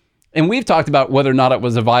before, and we've talked about whether or not it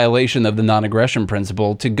was a violation of the non-aggression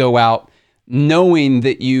principle to go out knowing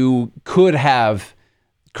that you could have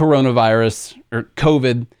coronavirus or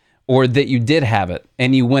COVID, or that you did have it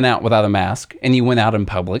and you went out without a mask and you went out in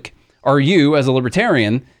public. Are you, as a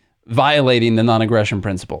libertarian, violating the non-aggression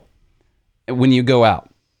principle when you go out?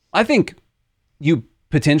 I think you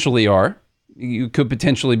potentially are. You could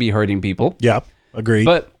potentially be hurting people. Yeah, agreed.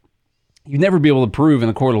 But you'd never be able to prove in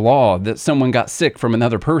a court of law that someone got sick from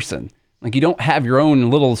another person. Like, you don't have your own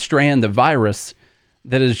little strand of virus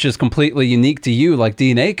that is just completely unique to you, like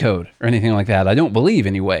DNA code or anything like that. I don't believe,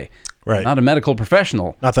 anyway. Right. I'm not a medical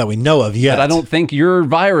professional. Not that we know of yet. But I don't think your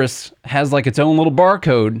virus has like its own little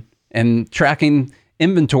barcode and tracking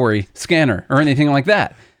inventory scanner or anything like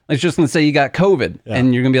that. It's just going to say you got COVID,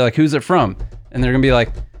 and you're going to be like, who's it from? And they're going to be like,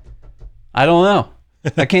 I don't know.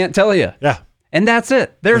 I can't tell you. Yeah. And that's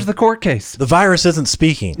it. There's the court case. The virus isn't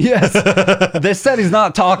speaking. Yes. They said he's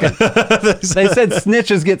not talking. They said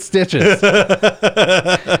snitches get stitches.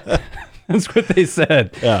 That's what they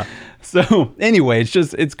said. Yeah. So anyway,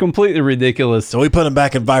 it's completely ridiculous. So we put him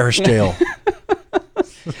back in virus jail.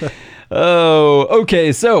 Oh,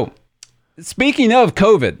 okay. So speaking of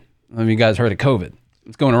COVID, have you guys heard of COVID?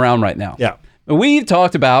 It's going around right now. Yeah. We've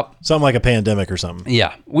talked about Something like a pandemic or something.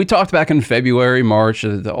 Yeah. We talked back in February, March,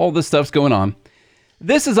 all this stuff's going on.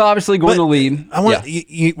 This is obviously going to lead. I want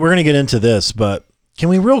we're going to get into this, but can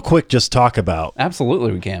we real quick just talk about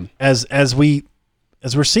Absolutely we can. as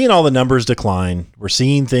we're seeing all the numbers decline, we're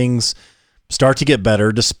seeing things start to get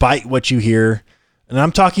better despite what you hear. And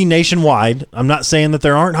I'm talking nationwide. I'm not saying that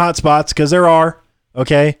there aren't hot spots, because there are,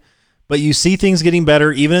 okay? But you see things getting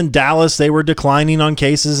better. Even in Dallas, they were declining on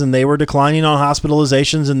cases, and they were declining on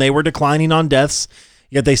hospitalizations, and they were declining on deaths,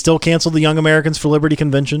 yet they still canceled the Young Americans for Liberty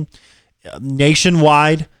convention.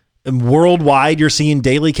 Nationwide and worldwide, you're seeing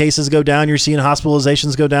daily cases go down. You're seeing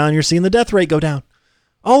hospitalizations go down. You're seeing the death rate go down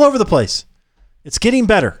all over the place. It's getting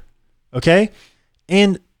better, okay?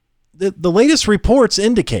 And the latest reports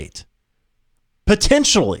indicate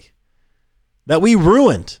potentially that we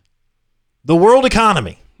ruined the world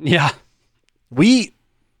economy. Yeah. At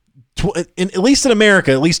least in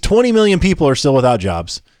America, at least 20 million people are still without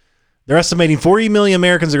jobs. They're estimating 40 million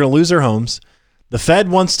Americans are going to lose their homes. The Fed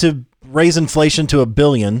wants to raise inflation to 1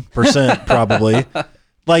 billion% probably.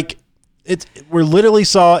 We literally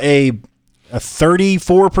saw a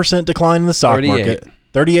 34% decline in the stock market,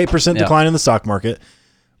 38% decline in the stock market.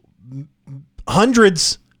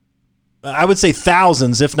 Hundreds, I would say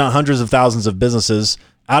thousands, if not hundreds of thousands of businesses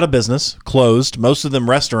out of business, closed, most of them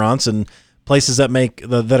restaurants and places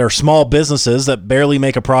that are small businesses that barely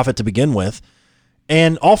make a profit to begin with.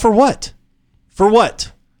 And all for what? For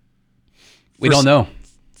what? We don't know.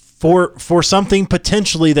 For something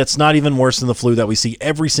potentially that's not even worse than the flu that we see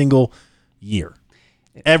every single year.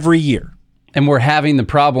 Every year. And we're having the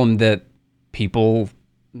problem that people,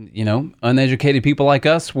 uneducated people like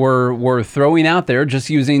us were throwing out there, just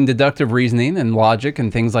using deductive reasoning and logic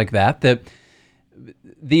and things like that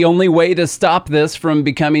the only way to stop this from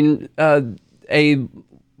becoming a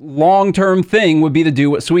long-term thing would be to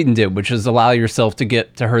do what Sweden did, which is allow yourself to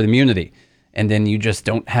get to herd immunity. And then you just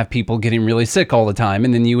don't have people getting really sick all the time.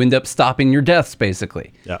 And then you end up stopping your deaths,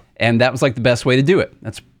 basically. Yeah. And that was like the best way to do it.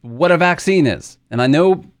 That's what a vaccine is. And I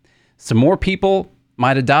know some more people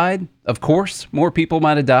might have died. Of course, more people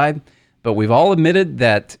might have died. But we've all admitted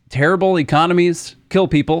that terrible economies kill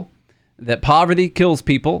people, that poverty kills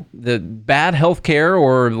people, that bad health care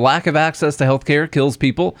or lack of access to health care kills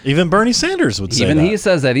people. Even Bernie Sanders would say that. Even he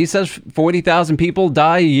says that. He says 40,000 people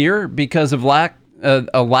die a year because of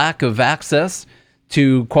a lack of access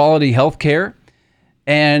to quality health care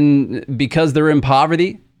and because they're in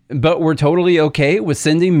poverty. But we're totally okay with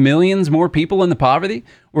sending millions more people into poverty.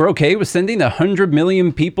 We're okay with sending 100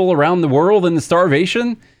 million people around the world into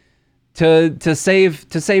starvation to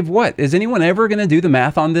save what? Is anyone ever going to do the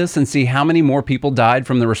math on this and see how many more people died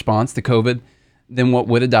from the response to COVID than what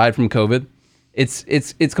would have died from COVID?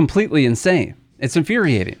 It's completely insane. It's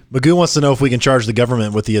infuriating. Magoo wants to know if we can charge the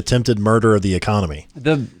government with the attempted murder of the economy.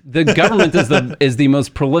 The government is the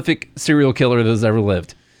most prolific serial killer that has ever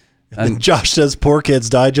lived. And Josh says poor kids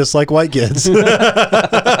die just like white kids.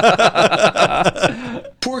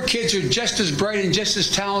 Poor kids are just as bright and just as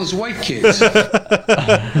talented as white kids.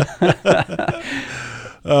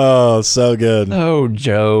 Oh, so good. Oh,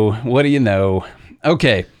 Joe, what do you know?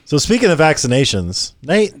 Okay. So speaking of vaccinations,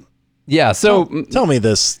 Nate. Yeah, so tell me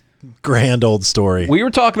this grand old story. We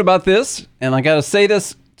were talking about this, and I got to say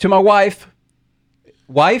this to my wife.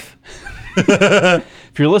 Wife,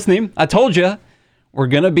 if you're listening, I told you we're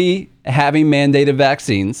going to be having mandated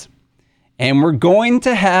vaccines, and we're going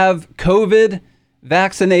to have COVID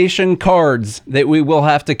vaccination cards that we will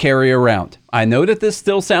have to carry around. I know that this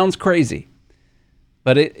still sounds crazy,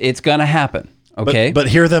 but it's going to happen, okay? But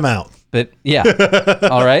hear them out. But yeah,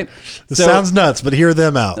 all right. It sounds nuts, but hear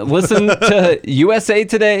them out. Listen to USA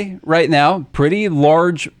Today right now, pretty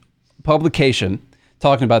large publication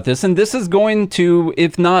talking about this. And this is going to,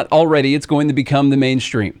 if not already, it's going to become the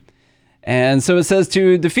mainstream. And so it says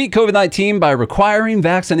to defeat COVID-19 by requiring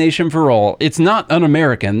vaccination for all. It's not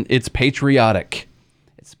un-American, it's patriotic.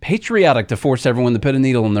 It's patriotic to force everyone to put a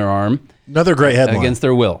needle in their arm. Another great headline. Against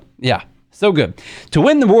their will. Yeah. So good. To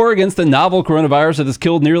win the war against the novel coronavirus that has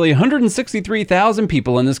killed nearly 163,000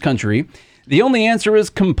 people in this country, the only answer is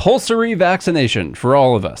compulsory vaccination for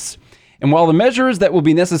all of us. And while the measures that will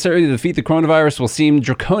be necessary to defeat the coronavirus will seem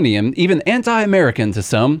draconian, even anti-American to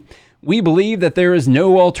some, we believe that there is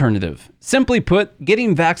no alternative. Simply put,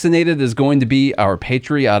 getting vaccinated is going to be our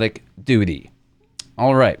patriotic duty.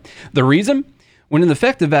 All right. The reason? When an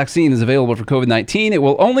effective vaccine is available for COVID-19, it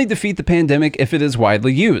will only defeat the pandemic if it is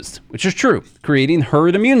widely used, which is true, creating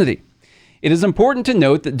herd immunity. It is important to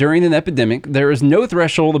note that during an epidemic, there is no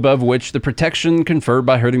threshold above which the protection conferred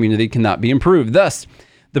by herd immunity cannot be improved. Thus,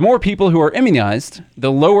 the more people who are immunized,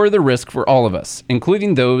 the lower the risk for all of us,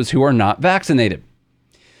 including those who are not vaccinated.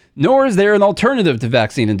 Nor is there an alternative to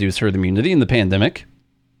vaccine-induced herd immunity in the pandemic,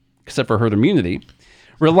 except for herd immunity.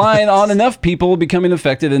 Relying on enough people becoming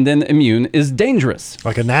affected and then immune is dangerous,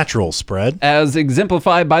 Like a natural spread. as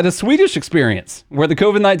exemplified by the Swedish experience, where the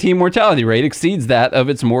COVID-19 mortality rate exceeds that of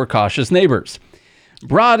its more cautious neighbors.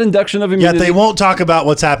 Broad induction of immunity. Yet they won't talk about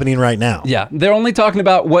what's happening right now. Yeah, they're only talking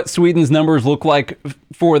about what Sweden's numbers look like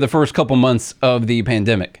for the first couple months of the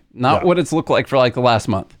pandemic, not what it's looked like for like the last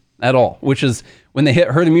month at all, which is when they hit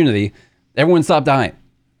herd immunity, everyone stopped dying.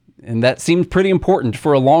 And that seemed pretty important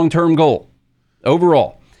for a long-term goal.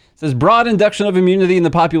 Overall, it says broad induction of immunity in the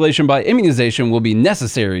population by immunization will be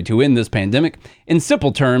necessary to end this pandemic. In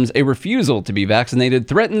simple terms, a refusal to be vaccinated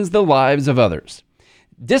threatens the lives of others.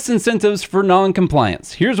 Disincentives for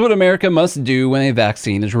non-compliance. Here's what America must do when a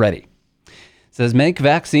vaccine is ready. It says make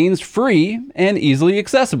vaccines free and easily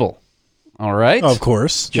accessible. All right. Of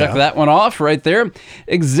course. Check that one off right there.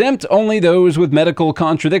 Exempt only those with medical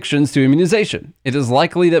contradictions to immunization. It is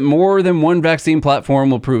likely that more than one vaccine platform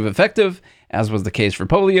will prove effective, as was the case for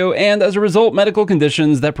polio, and as a result, medical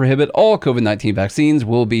conditions that prohibit all COVID-19 vaccines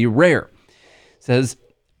will be rare. It says,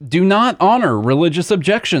 do not honor religious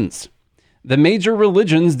objections. The major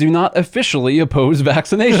religions do not officially oppose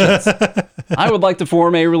vaccinations. I would like to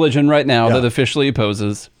form a religion right now that officially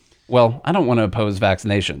opposes. Well, I don't want to oppose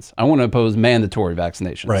vaccinations. I want to oppose mandatory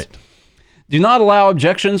vaccinations. Right. Do not allow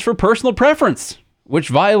objections for personal preference, which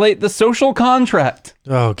violate the social contract.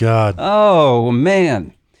 Oh, God. Oh,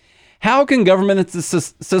 man. How can government and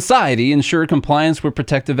society ensure compliance with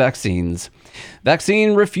protective vaccines?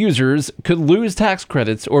 Vaccine refusers could lose tax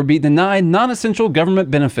credits or be denied non-essential government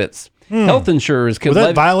benefits. Health insurers could Would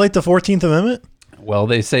that violate the 14th Amendment? Well,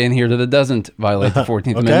 they say in here that it doesn't violate the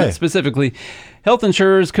 14th Amendment. Specifically, health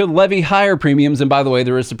insurers could levy higher premiums. And by the way,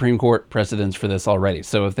 there is Supreme Court precedents for this already.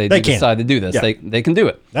 So if they decide to do this, they can do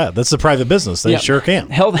it. Yeah, that's a private business. They sure can.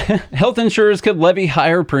 Health insurers could levy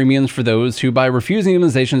higher premiums for those who, by refusing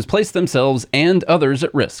immunizations, place themselves and others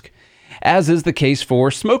at risk, as is the case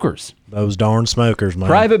for smokers. Those darn smokers, man.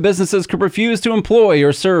 Private businesses could refuse to employ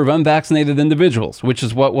or serve unvaccinated individuals, which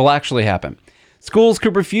is what will actually happen. Schools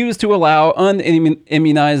could refuse to allow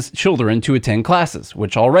unimmunized children to attend classes,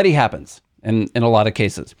 which already happens in a lot of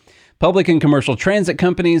cases. Public and commercial transit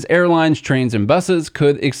companies, airlines, trains, and buses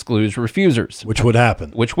could exclude refusers. Which would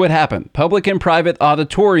happen. Public and private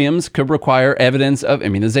auditoriums could require evidence of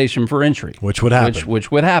immunization for entry. Which would happen.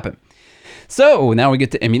 Which would happen. So now we get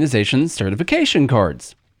to immunization certification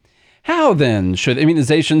cards. How then should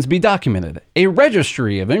immunizations be documented? A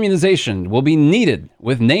registry of immunization will be needed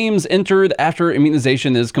with names entered after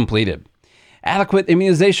immunization is completed. Adequate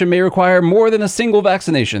immunization may require more than a single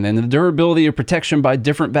vaccination, and the durability of protection by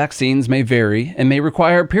different vaccines may vary and may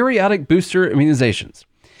require periodic booster immunizations.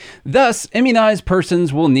 Thus, immunized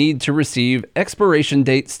persons will need to receive expiration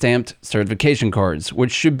date stamped certification cards,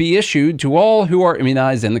 which should be issued to all who are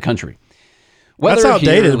immunized in the country. That's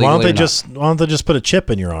outdated. Why don't they just put a chip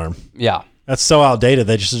in your arm? Yeah. That's so outdated.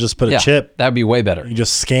 They just put a chip. That'd be way better. You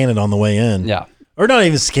just scan it on the way in. Yeah. Or not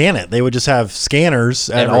even scan it. They would just have scanners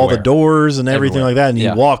at Everywhere. all the doors and everything like that. And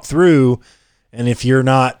you walk through, and if you're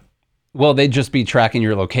not... Well, they'd just be tracking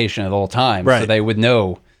your location at all times. Right. So they would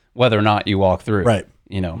know whether or not you walk through. Right.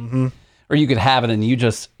 You know. Or you could have it and you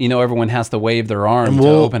just, everyone has to wave their arm to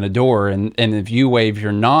open a door. And if you wave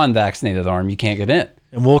your non-vaccinated arm, you can't get in.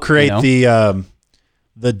 And we'll create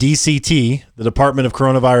the DCT, the Department of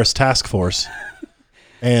Coronavirus Task Force,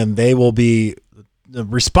 and they will be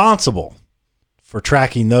responsible for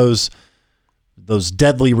tracking those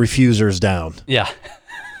deadly refusers down. Yeah.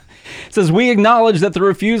 It says, we acknowledge that the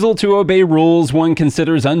refusal to obey rules one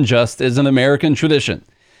considers unjust is an American tradition.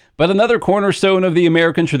 But another cornerstone of the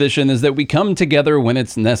American tradition is that we come together when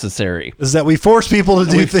it's necessary. Is that we force people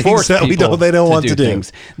to do things that they don't want to do.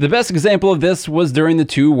 The best example of this was during the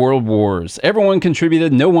 2 world wars. Everyone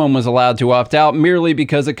contributed. No one was allowed to opt out merely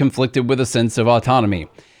because it conflicted with a sense of autonomy.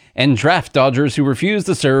 And draft dodgers who refused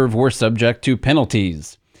to serve were subject to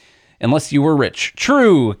penalties. Unless you were rich.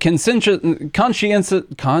 True, conscientious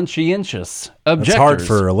objectors. It's hard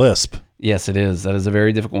for a lisp. Yes, it is. That is a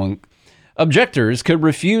very difficult one. Objectors could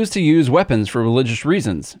refuse to use weapons for religious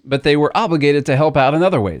reasons, but they were obligated to help out in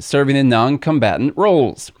other ways, serving in non-combatant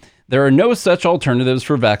roles. There are no such alternatives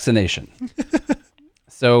for vaccination.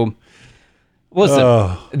 So,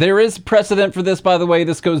 listen, there is precedent for this, by the way.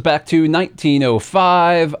 This goes back to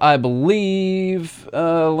 1905, I believe.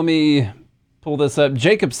 Let me pull this up.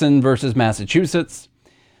 Jacobson versus Massachusetts.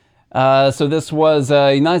 So this was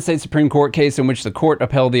a United States Supreme Court case in which the court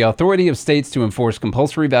upheld the authority of states to enforce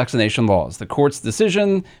compulsory vaccination laws. The court's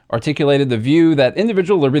decision articulated the view that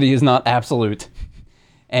individual liberty is not absolute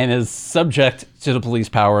and is subject to the police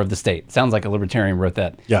power of the state. Sounds like a libertarian wrote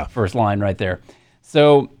that first line right there.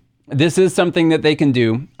 So this is something that they can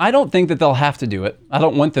do. I don't think that they'll have to do it. I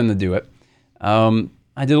don't want them to do it.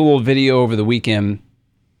 I did a little video over the weekend.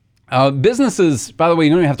 Businesses, by the way,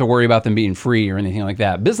 you don't even have to worry about them being free or anything like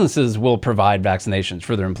that. Businesses will provide vaccinations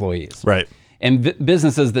for their employees. Right. And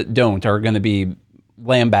businesses that don't are going to be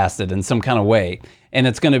lambasted in some kind of way. And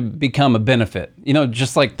it's going to become a benefit. You know,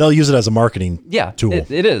 just like... They'll use it as a marketing tool.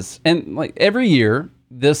 It is. And like every year,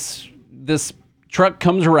 this truck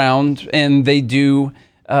comes around and they do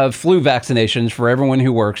flu vaccinations for everyone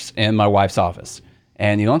who works in my wife's office.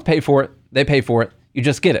 And you don't pay for it. They pay for it. You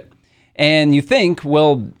just get it. And you think,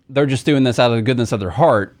 well, they're just doing this out of the goodness of their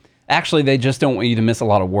heart. Actually, they just don't want you to miss a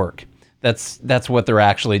lot of work. That's what they're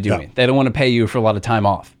actually doing. Yeah. They don't want to pay you for a lot of time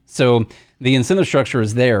off. So the incentive structure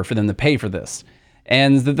is there for them to pay for this.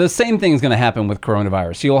 And the same thing is going to happen with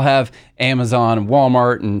coronavirus. You'll have Amazon and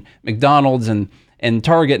Walmart and McDonald's and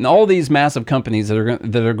Target and all these massive companies that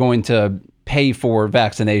are going to pay for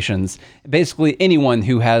vaccinations. Basically, anyone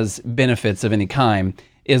who has benefits of any kind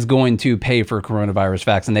is going to pay for coronavirus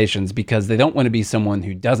vaccinations because they don't want to be someone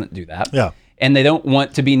who doesn't do that. Yeah. And they don't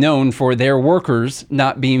want to be known for their workers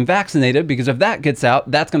not being vaccinated, because if that gets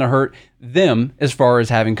out, that's going to hurt them as far as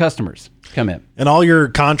having customers come in. And all your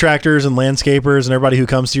contractors and landscapers and everybody who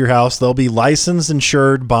comes to your house, they'll be licensed,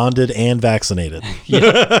 insured, bonded, and vaccinated.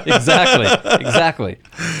 Yeah, exactly.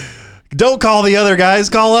 Don't call the other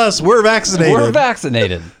guys. Call us. We're vaccinated. We're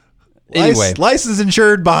vaccinated. Anyway. Licensed,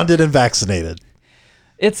 insured, bonded, and vaccinated.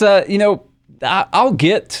 It's I'll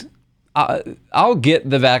get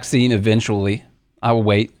the vaccine eventually. I will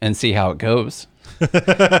wait and see how it goes.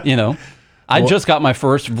 I just got my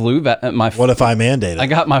first flu. What if I mandate it? I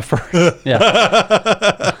got my first.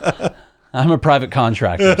 Yeah. I'm a private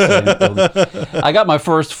contractor. So I got my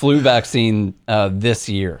first flu vaccine this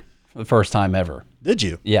year, for the first time ever. Did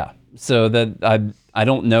you? Yeah. So that I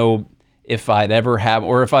don't know if I'd ever have,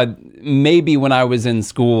 or if maybe when I was in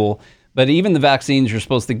school. But even the vaccines you're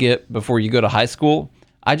supposed to get before you go to high school,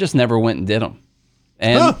 I just never went and did them.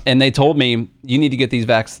 And they told me, you need to get these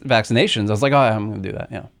vaccinations. I was like, oh, I'm going to do that.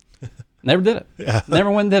 Yeah. Never did it. Yeah.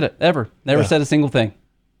 Never went and did it, ever. Never said a single thing.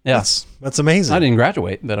 Yeah. That's amazing. I didn't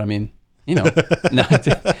graduate, but I mean, no.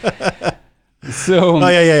 So. Oh,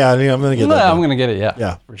 yeah. I mean, I'm going to get that done. I'm going to get it, yeah.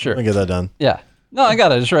 Yeah. For sure. I'm going to get that done. Yeah. No, I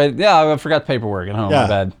got it. Just right. Yeah, I forgot the paperwork at home. Yeah. My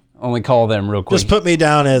bad. Only call them real quick. Just put me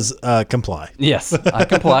down as comply. Yes, I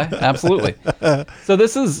comply. Absolutely. So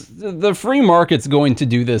this is, the free market's going to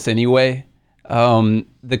do this anyway.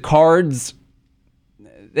 The cards,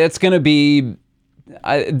 it's going to be,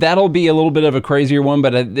 that'll be a little bit of a crazier one,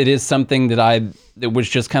 but it is something that was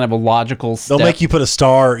just kind of a logical step. They'll make you put a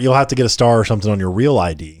star. You'll have to get a star or something on your real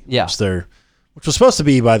ID. Yeah. Which was supposed to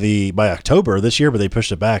be by October this year, but they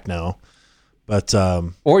pushed it back now. But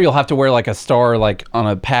or you'll have to wear like a star like on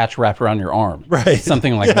a patch wrapped around your arm. Right.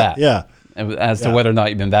 Something like that. Yeah. As to whether or not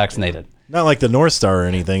you've been vaccinated. Not like the North Star or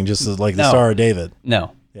anything, just like the Star of David.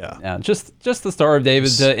 No. Yeah. Just the Star of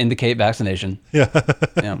David to indicate vaccination. Yeah.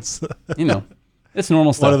 Yeah. It's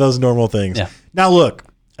normal stuff. One of those normal things. Yeah. Now look,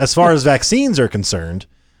 as far as vaccines are concerned,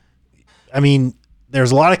 I mean,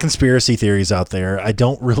 there's a lot of conspiracy theories out there. I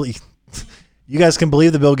don't really you guys can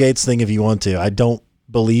believe the Bill Gates thing if you want to. I don't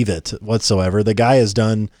believe it whatsoever. The guy has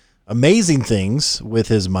done amazing things with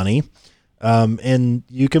his money, and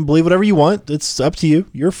you can believe whatever you want. It's up to you.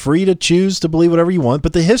 You're free to choose to believe whatever you want,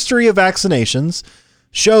 but the history of vaccinations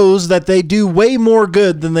shows that they do way more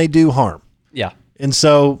good than they do harm. Yeah. And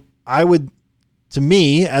so to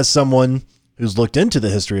me, as someone who's looked into the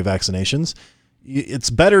history of vaccinations, it's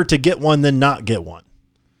better to get one than not get one.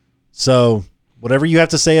 So whatever you have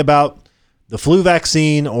to say about the flu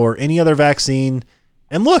vaccine or any other vaccine.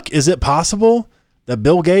 And look, is it possible that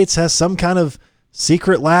Bill Gates has some kind of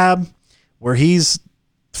secret lab where he's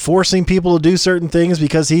forcing people to do certain things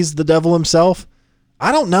because he's the devil himself?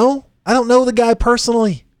 I don't know. I don't know the guy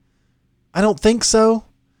personally. I don't think so.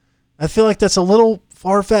 I feel like that's a little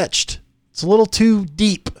far-fetched. It's a little too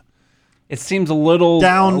deep. It seems a little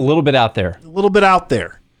bit out there. A little bit out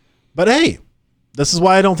there. But hey, this is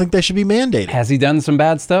why I don't think they should be mandated. Has he done some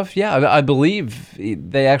bad stuff? Yeah, I believe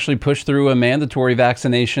they actually pushed through a mandatory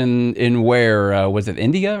vaccination in was it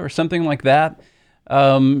India or something like that?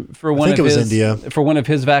 For one of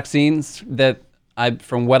his vaccines that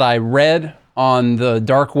from what I read on the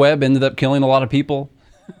dark web, ended up killing a lot of people.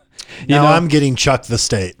 I'm getting Chuck the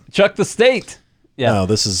State. Chuck the State. Yeah. No,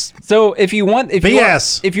 this is so. If you are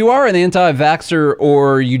an anti-vaxxer,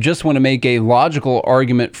 or you just want to make a logical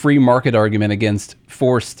argument, free market argument against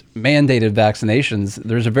forced mandated vaccinations,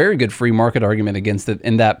 there's a very good free market argument against it.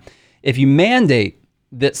 In that, if you mandate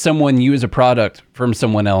that someone use a product from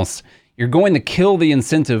someone else, you're going to kill the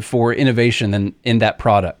incentive for innovation in that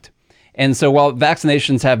product. And so while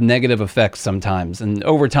vaccinations have negative effects sometimes, and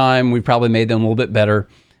over time we've probably made them a little bit better,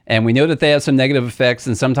 and we know that they have some negative effects,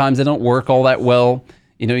 and sometimes they don't work all that well.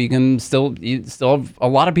 You still have a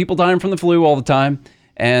lot of people dying from the flu all the time,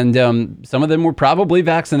 and some of them were probably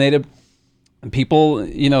vaccinated. People,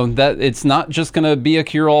 that it's not just going to be a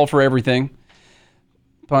cure-all for everything.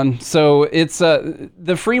 So it's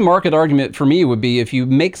the free market argument for me would be if you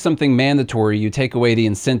make something mandatory, you take away the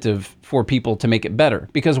incentive for people to make it better.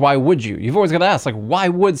 Because why would you? You've always got to ask, why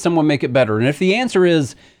would someone make it better? And if the answer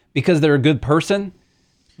is because they're a good person,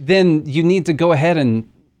 then you need to go ahead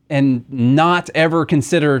and not ever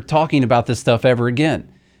consider talking about this stuff ever again.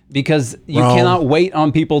 Because you cannot wait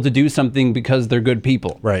on people to do something because they're good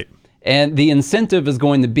people. Right. And the incentive is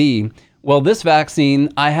going to be, well, this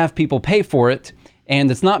vaccine, I have people pay for it, and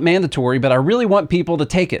it's not mandatory, but I really want people to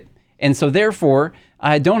take it. And so therefore,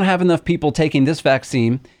 I don't have enough people taking this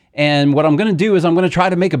vaccine. And what I'm going to do is I'm going to try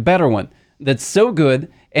to make a better one that's so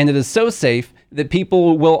good and it is so safe that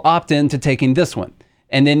people will opt in to taking this one.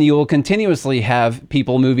 And then you will continuously have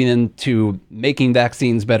people moving into making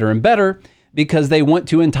vaccines better and better because they want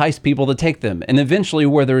to entice people to take them. And eventually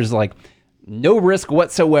where there's no risk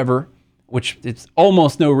whatsoever, which it's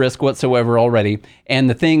almost no risk whatsoever already, and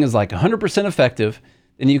the thing is 100% effective,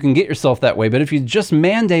 then you can get yourself that way. But if you just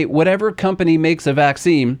mandate whatever company makes a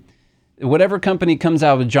vaccine, whatever company comes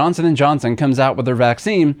out with Johnson & Johnson comes out with their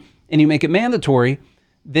vaccine, and you make it mandatory,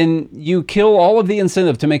 then you kill all of the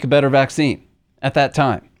incentive to make a better vaccine at that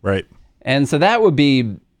time. Right. And so that would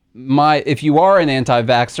be if you are an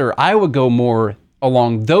anti-vaxxer, I would go more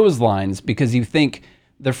along those lines because you think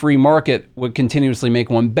the free market would continuously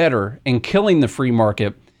make one better, and killing the free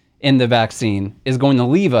market in the vaccine is going to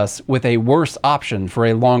leave us with a worse option for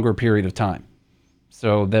a longer period of time.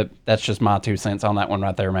 So that's just my 2 cents on that one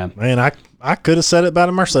right there, man. Man, I could have said it about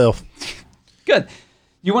it myself. Good.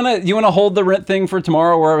 You wanna hold the rent thing for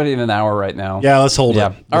tomorrow? We're already in an hour right now. Yeah, let's hold it.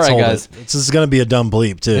 All right, guys. This is going to be a dumb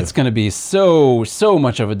bleep, too. It's going to be so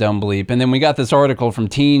much of a dumb bleep. And then we got this article from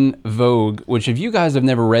Teen Vogue, which if you guys have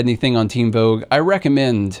never read anything on Teen Vogue, I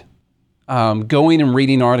recommend going and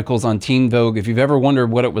reading articles on Teen Vogue if you've ever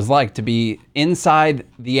wondered what it was like to be inside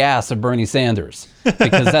the ass of Bernie Sanders,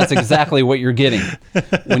 because that's exactly what you're getting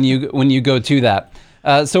when you go to that.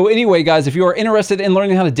 So anyway, guys, if you are interested in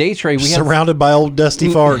learning how to day trade, surrounded by old dusty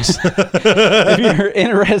farts. If you're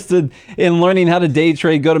interested in learning how to day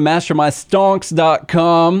trade, go to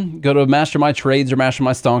mastermystonks.com. Go to mastermytrades or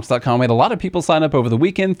mastermystonks.com. We had a lot of people sign up over the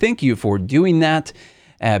weekend. Thank you for doing that.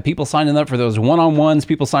 People signing up for those one-on-ones,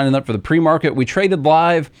 people signing up for the pre-market. We traded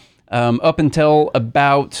live up until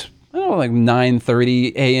about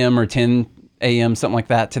 9:30 a.m. or 10 a.m., something like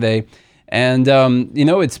that today. And,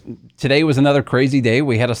 today was another crazy day.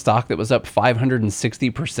 We had a stock that was up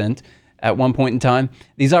 560% at one point in time.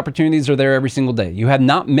 These opportunities are there every single day. You have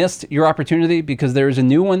not missed your opportunity because there is a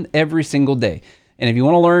new one every single day. And if you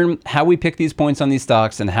want to learn how we pick these points on these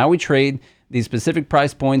stocks and how we trade these specific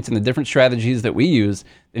price points and the different strategies that we use,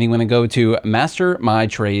 then you want to go to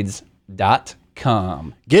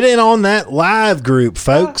mastermytrades.com. Get in on that live group,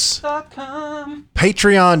 folks.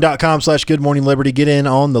 Patreon.com/Good Morning Liberty. Get in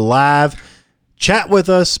on the live. Chat with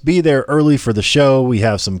us. Be there early for the show. We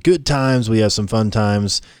have some good times. We have some fun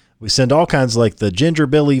times. We send all kinds like the Ginger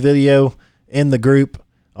Billy video in the group.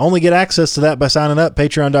 Only get access to that by signing up.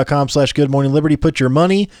 Patreon.com/Good Morning Liberty. Put your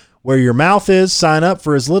money where your mouth is. Sign up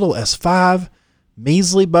for as little as $5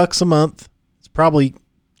 measly a month. It's probably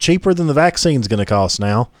cheaper than the vaccine's going to cost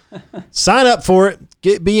now. Sign up for it.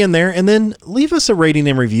 Be in there, and then leave us a rating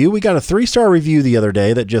and review. We got a 3-star review the other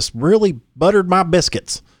day that just really buttered my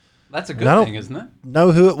biscuits. That's a good thing, isn't it?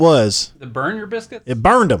 Know who it was. To burn your biscuits? It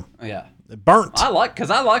burned them. Yeah. It burnt. I like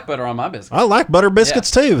butter on my biscuits. I like butter biscuits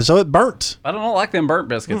too, so it burnt. I don't like them burnt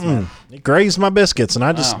biscuits, man. It grazed my biscuits, and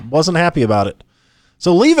I just wasn't happy about it.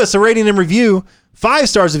 So leave us a rating and review. 5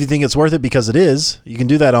 stars if you think it's worth it, because it is. You can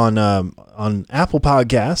do that on Apple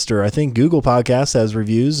Podcast, or I think Google Podcast has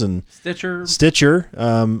reviews, and Stitcher,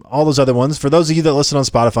 all those other ones. For those of you that listen on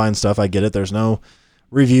Spotify and stuff, I get it. There's no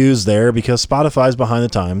reviews there because Spotify's behind the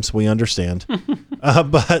times. We understand.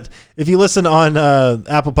 But if you listen on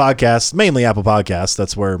Apple Podcasts, mainly Apple Podcasts,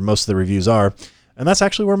 that's where most of the reviews are. And that's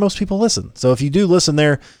actually where most people listen. So if you do listen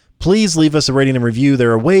there, please leave us a rating and review.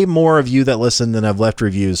 There are way more of you that listen than have left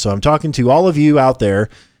reviews. So I'm talking to all of you out there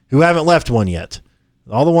who haven't left one yet.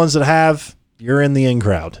 All the ones that have, you're in the in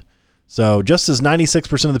crowd. So just as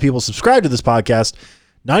 96% of the people subscribe to this podcast,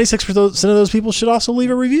 96% of those people should also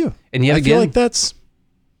leave a review. And yet I feel like that's...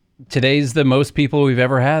 Today's the most people we've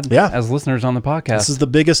ever had as listeners on the podcast. This is the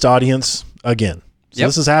biggest audience again. So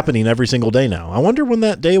this is happening every single day now. I wonder when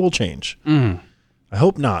that day will change. I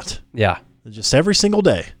hope not. Yeah. Just every single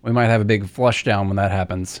day. We might have a big flush down when that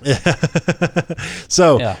happens.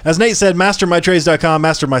 So, Yeah. as Nate said, mastermytrades.com,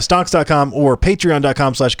 mastermystocks.com, or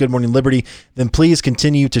patreon.com/goodmorningliberty. Then please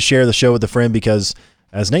continue to share the show with a friend because,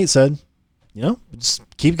 as Nate said, just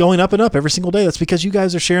keep going up and up every single day. That's because you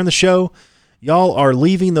guys are sharing the show. Y'all are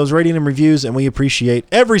leaving those rating and reviews, and we appreciate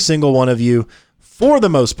every single one of you for the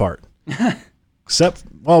most part. Except,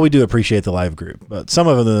 we do appreciate the live group, but some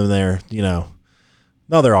of them there, no,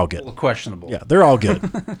 they're all good. A little questionable. Yeah, they're all good.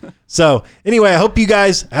 So, anyway, I hope you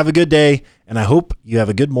guys have a good day, and I hope you have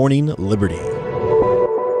a good morning, Liberty.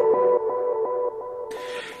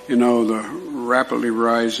 The rapidly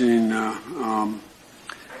rising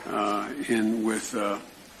with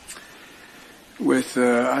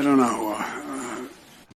I don't know